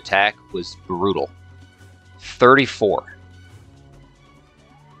retaliatory attack was brutal. 34.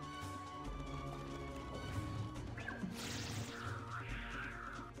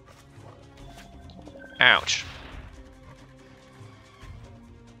 Ouch.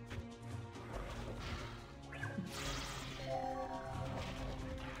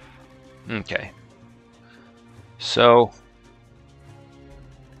 Okay. So...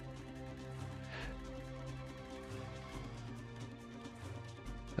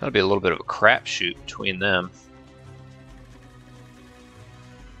 That'll be a little bit of a crapshoot between them.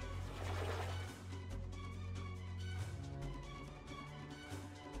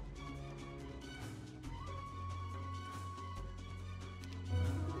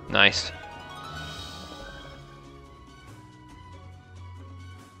 Nice.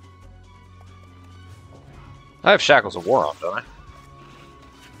 I have Shackles of War on, don't I?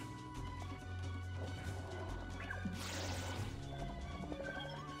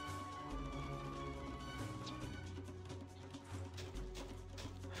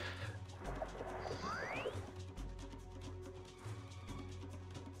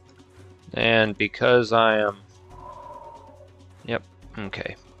 And because I am... Yep,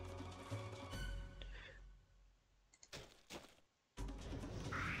 okay.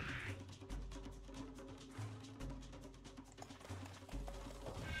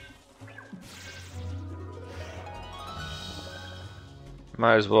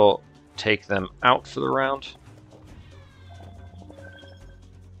 Might as well take them out for the round.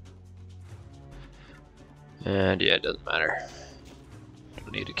 And yeah, it doesn't matter.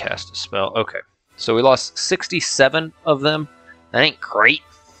 Don't need to cast a spell. Okay, so we lost 67 of them. That ain't great.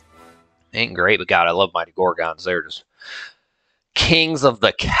 Ain't great, but God, I love Mighty Gorgons. They're just kings of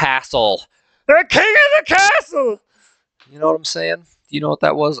the castle. They're king of the castle! You know what I'm saying? Do you know what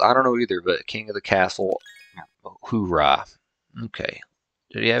that was? I don't know either, but king of the castle. Hoorah. Okay.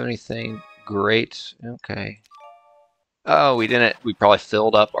 Did he have anything great? Okay. Oh, we didn't. We probably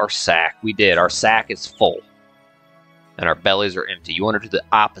filled up our sack. We did. Our sack is full. And our bellies are empty. You want to do the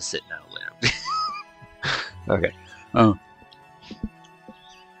opposite now, Lynn. Okay. Oh.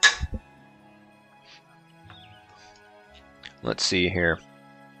 Let's see here.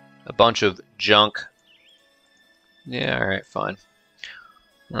 A bunch of junk. Yeah, alright, fine.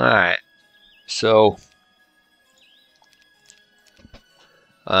 Alright. So...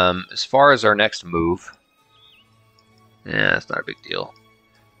 as far as our next move... Yeah, it's not a big deal.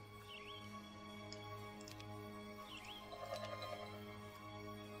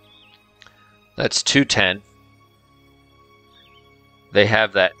 That's 210. They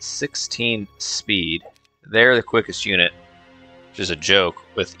have that 16 speed. They're the quickest unit. which is a joke,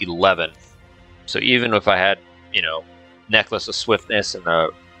 with 11. So even if I had, you know, Necklace of Swiftness and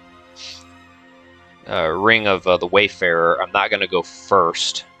the Ring of the Wayfarer, I'm not going to go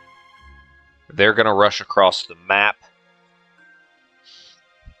first. They're going to rush across the map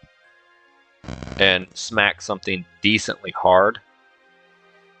and smack something decently hard.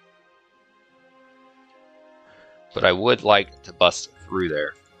 But I would like to bust through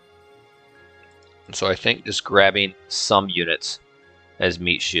there. And so I think just grabbing some units as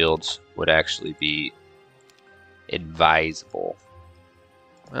meat shields would actually be advisable.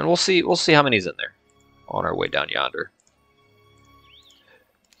 And we'll see how many's in there on our way down yonder.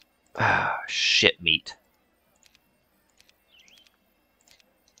 Ah, shit meat.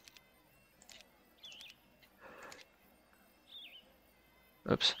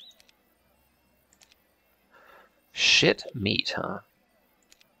 Oops. Shit meat, huh?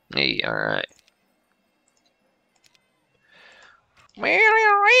 Hey, alright.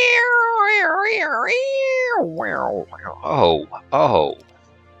 Oh.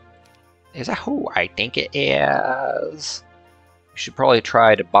 Is that who I think it is? We should probably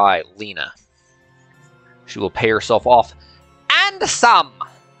try to buy Lena. She will pay herself off. And some!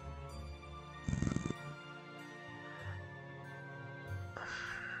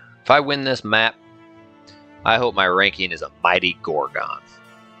 If I win this map, I hope my ranking is a mighty Gorgon.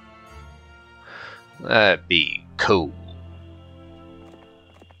 That'd be cool.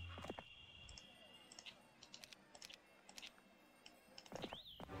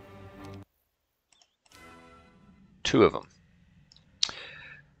 Two of them.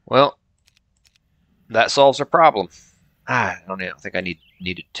 Well, that solves our problem. I don't think I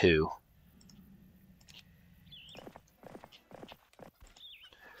needed two.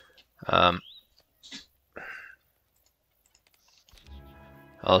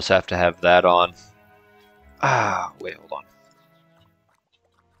 I'll just have to have that on. Ah, wait, hold on.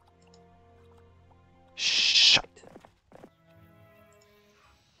 Shit.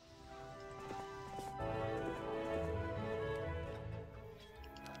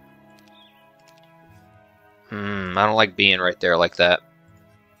 I don't like being right there like that.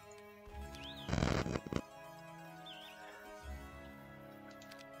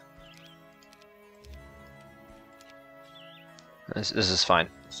 This is fine.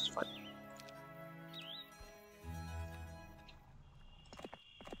 This is fine.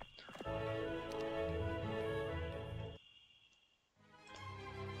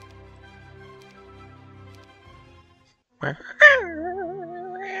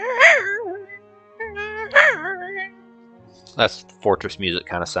 That's what the fortress music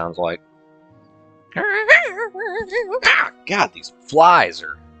kind of sounds like. God, these flies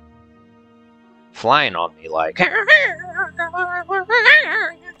are flying on me like...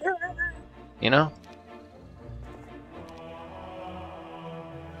 You know?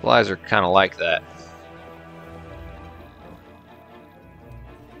 Flies are kind of like that.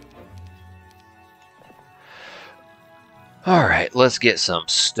 Alright, let's get some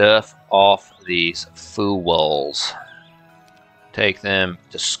stuff off these fools. Take them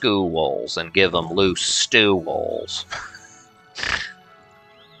to schools and give them loose stools.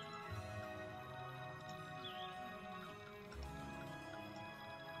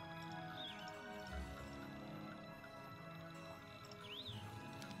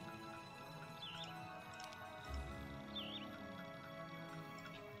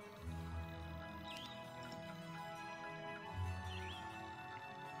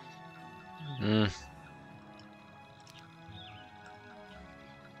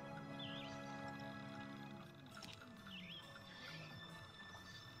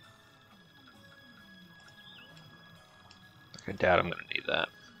 I doubt I'm going to need that.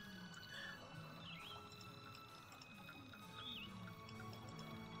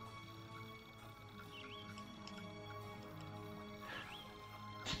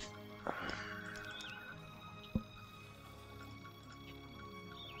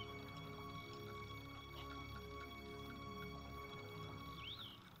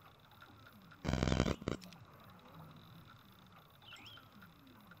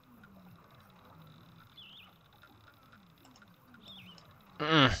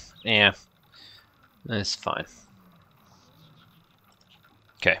 Yeah, that's fine.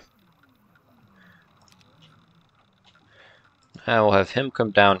 Okay. We'll have him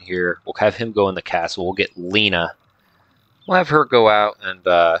come down here. We'll have him go in the castle. We'll get Lena. We'll have her go out and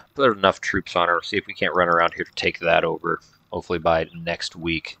put enough troops on her. See if we can't run around here to take that over. Hopefully by next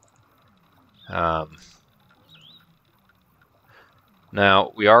week. Now,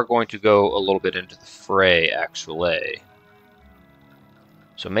 we are going to go a little bit into the fray, actually.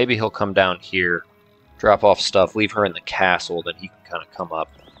 So maybe he'll come down here, drop off stuff, leave her in the castle, then he can kind of come up.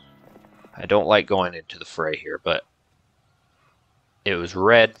 I don't like going into the fray here, but it was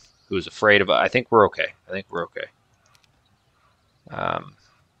Red who was afraid of it. I think we're okay. I think we're okay.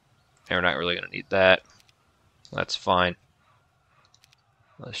 We're not really going to need that. That's fine.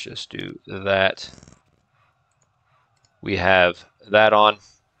 Let's just do that. We have that on,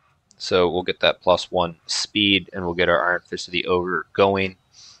 so we'll get that +1 speed, and we'll get our Iron Fist of the Ogre going.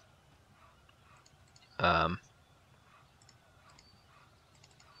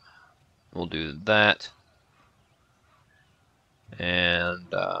 We'll do that.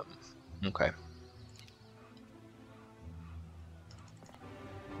 And, okay.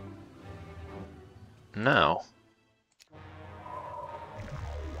 Now,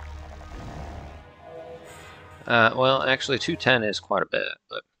 well, actually, 210 is quite a bit,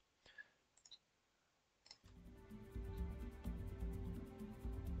 but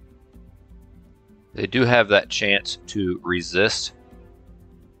they do have that chance to resist.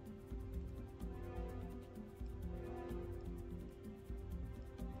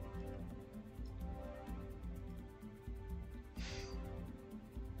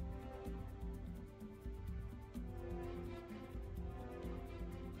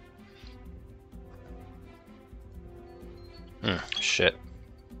 Shit.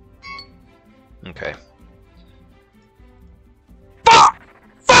 Okay. Fuck!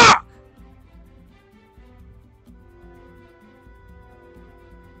 Fuck!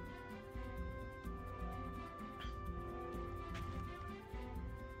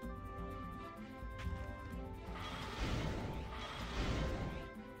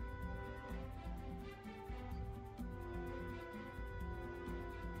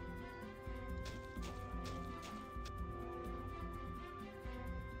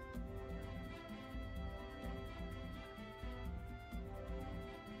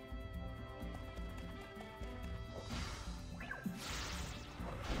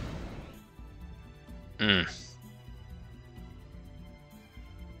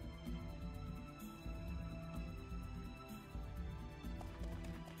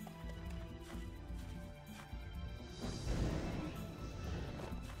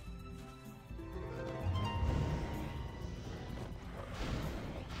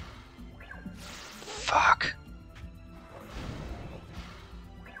 Fuck.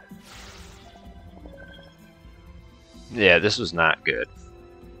 Yeah, this was not good.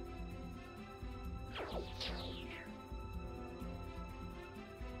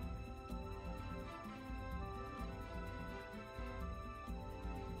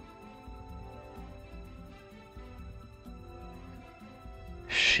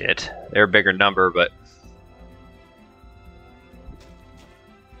 Shit. They're a bigger number, but...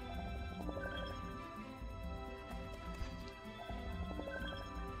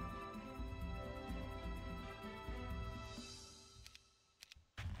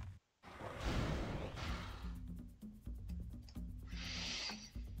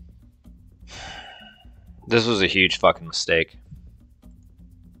 This was a huge fucking mistake.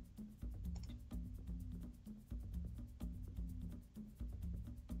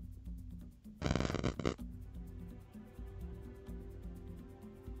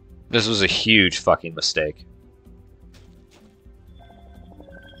 This was a huge fucking mistake.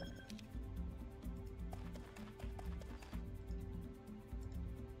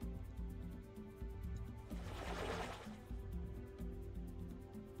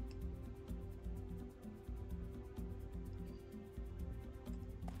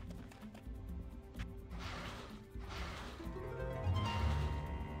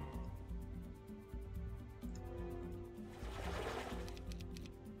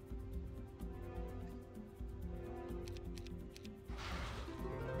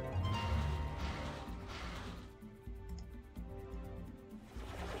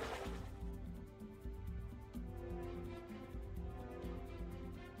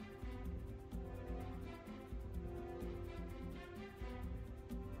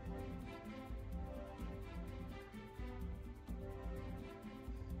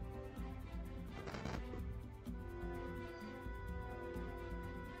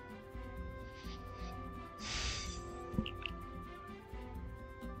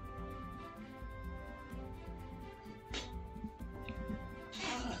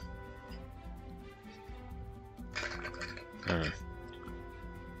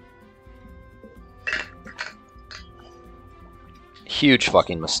 Huge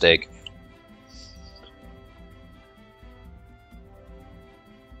fucking mistake.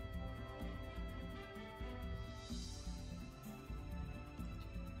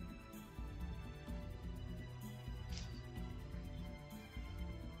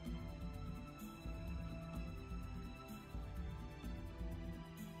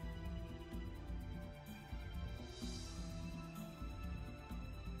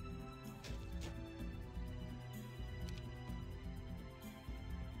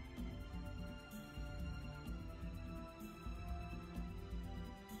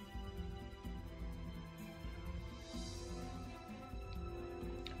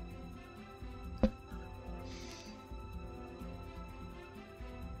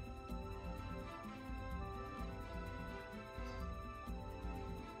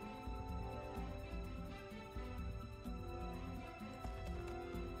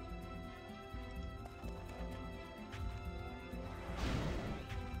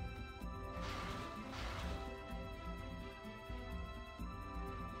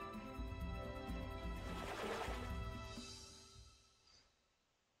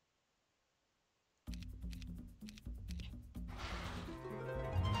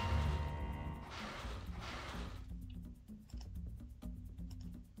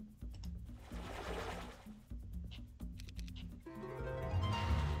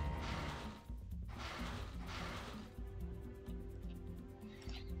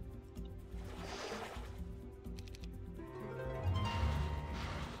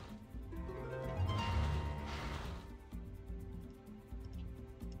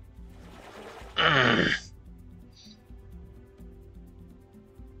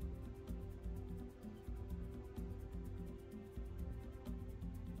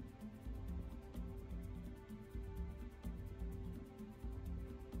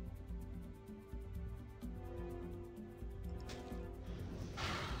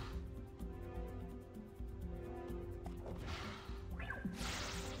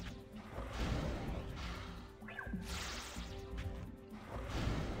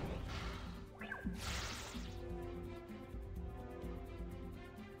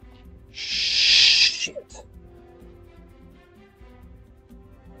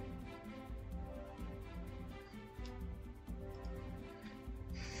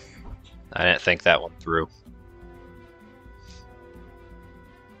 I didn't think that one through.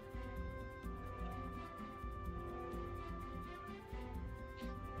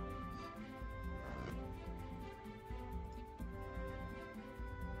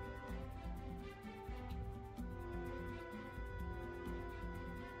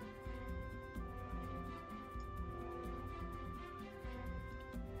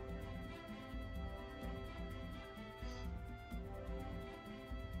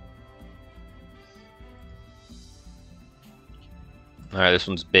 Alright, this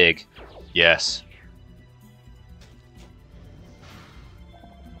one's big. Yes.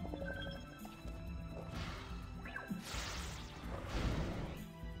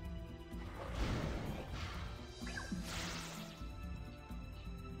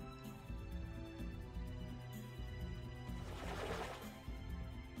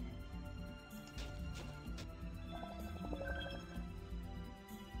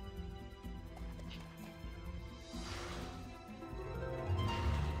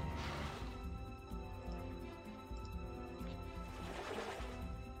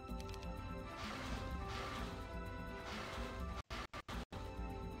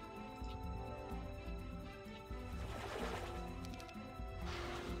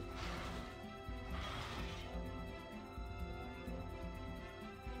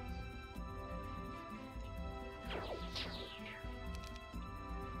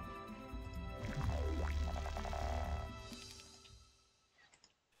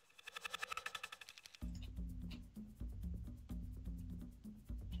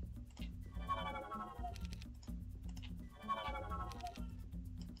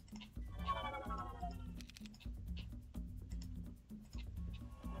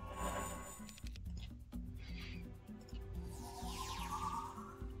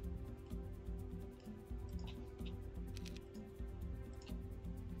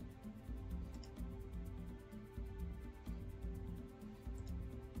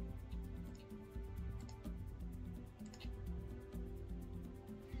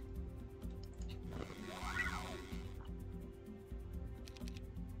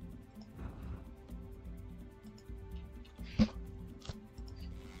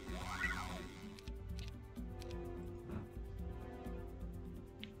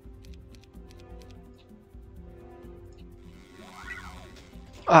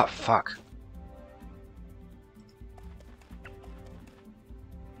 Oh, fuck.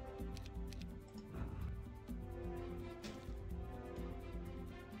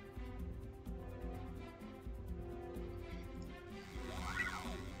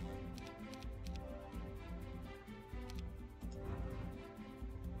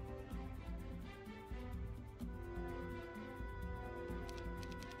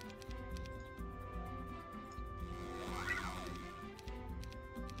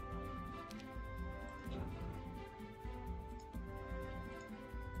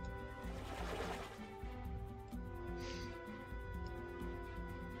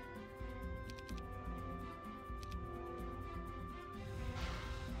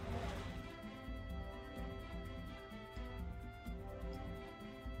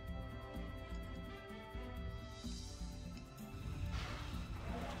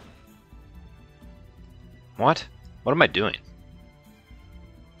 What? What am I doing?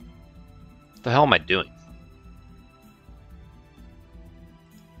 What the hell am I doing?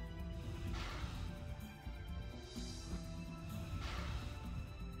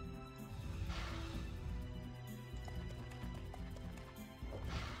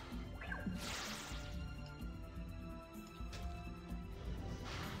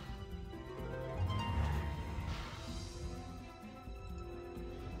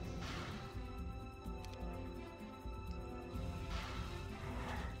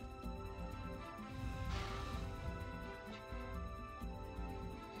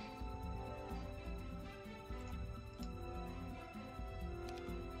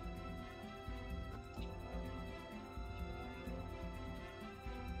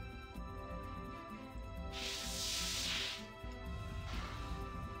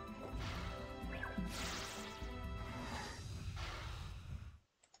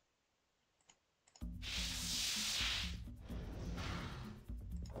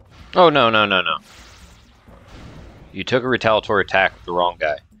 Oh, no, no, no, no. You took a retaliatory attack with the wrong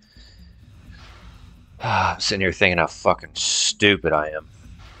guy. I'm sitting here thinking how fucking stupid I am.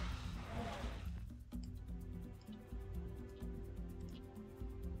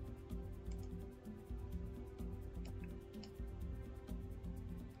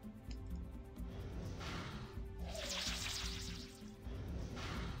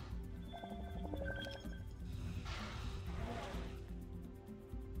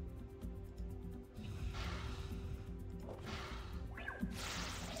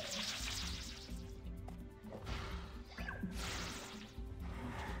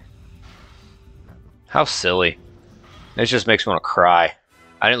 How silly. It just makes me want to cry.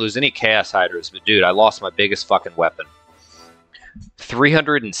 I didn't lose any Chaos Hydras, but dude, I lost my biggest fucking weapon.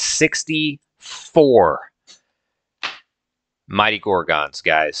 364 Mighty Gorgons,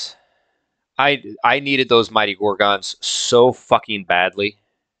 guys. I needed those Mighty Gorgons so fucking badly.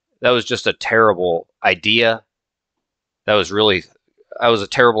 That was just a terrible idea. That was a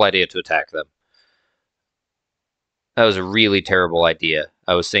terrible idea to attack them. That was a really terrible idea.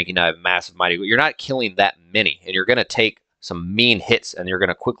 I was thinking I have massive Mighty. You're not killing that many, and you're going to take some mean hits, and you're going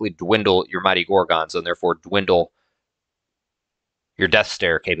to quickly dwindle your Mighty Gorgons, and therefore dwindle your Death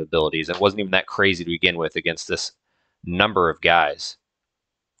Stare capabilities. It wasn't even that crazy to begin with against this number of guys.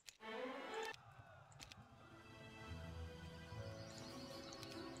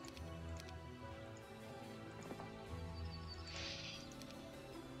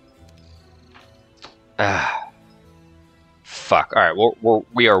 Fuck. All right,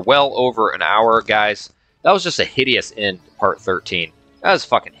 we are well over an hour, guys. That was just a hideous end to part 13. That was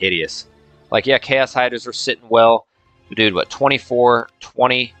fucking hideous. Like, yeah, Chaos Hydras are sitting well. But dude, what, 24,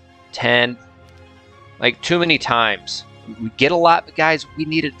 20, 10? Like, too many times. We get a lot, but guys, we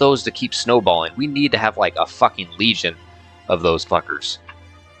needed those to keep snowballing. We need to have, like, a fucking legion of those fuckers.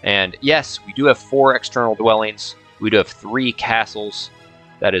 And, yes, we do have 4 external dwellings. We do have 3 castles.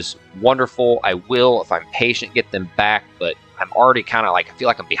 That is wonderful. I will, if I'm patient, get them back, but I'm already kind of like, I feel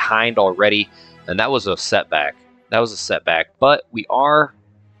like I'm behind already, and that was a setback. That was a setback, but we are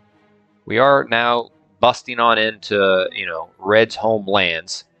now busting on into, you know, Red's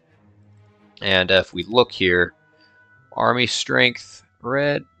homelands. And if we look here, army strength,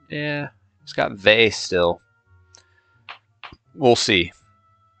 Red, yeah, he's got Vey still. We'll see.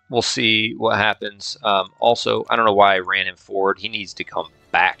 We'll see what happens. Also, I don't know why I ran him forward. He needs to come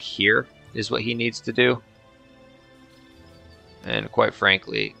back here, is what he needs to do. And quite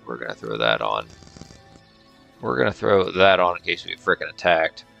frankly, we're going to throw that on. We're going to throw that on in case we get frickin'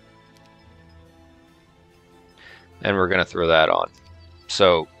 attacked. And we're going to throw that on.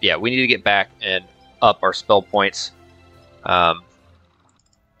 So, yeah, we need to get back and up our spell points. Yeah,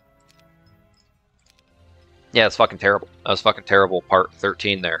 it's fucking terrible. That was fucking terrible, part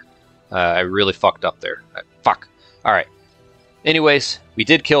 13 there. I really fucked up there. Fuck. Alright. Anyways, we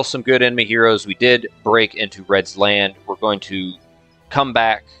did kill some good enemy heroes. We did break into Red's land. We're going to come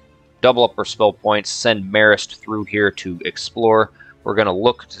back, double up our spell points, send Marist through here to explore. We're going to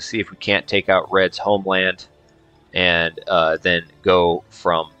look to see if we can't take out Red's homeland, and then go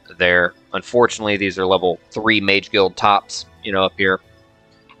from there. Unfortunately, these are level 3 Mage Guild tops, you know, up here.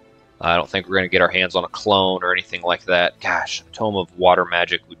 I don't think we're going to get our hands on a clone or anything like that. Gosh, a Tome of Water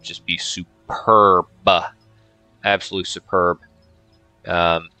Magic would just be superb. Absolutely superb.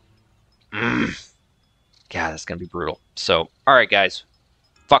 God, that's going to be brutal. So, alright guys.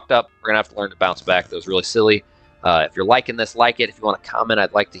 Fucked up. We're going to have to learn to bounce back. That was really silly. If you're liking this, like it. If you want to comment,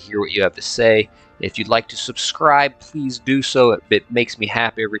 I'd like to hear what you have to say. If you'd like to subscribe, please do so. It makes me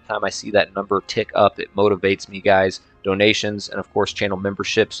happy every time I see that number tick up. It motivates me, guys. Donations and, of course, channel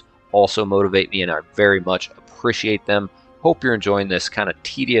memberships also motivate me, and I very much appreciate them. Hope you're enjoying this kind of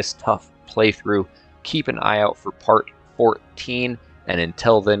tedious, tough playthrough. Keep an eye out for part 14, and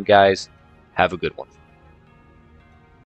until then, guys, have a good one.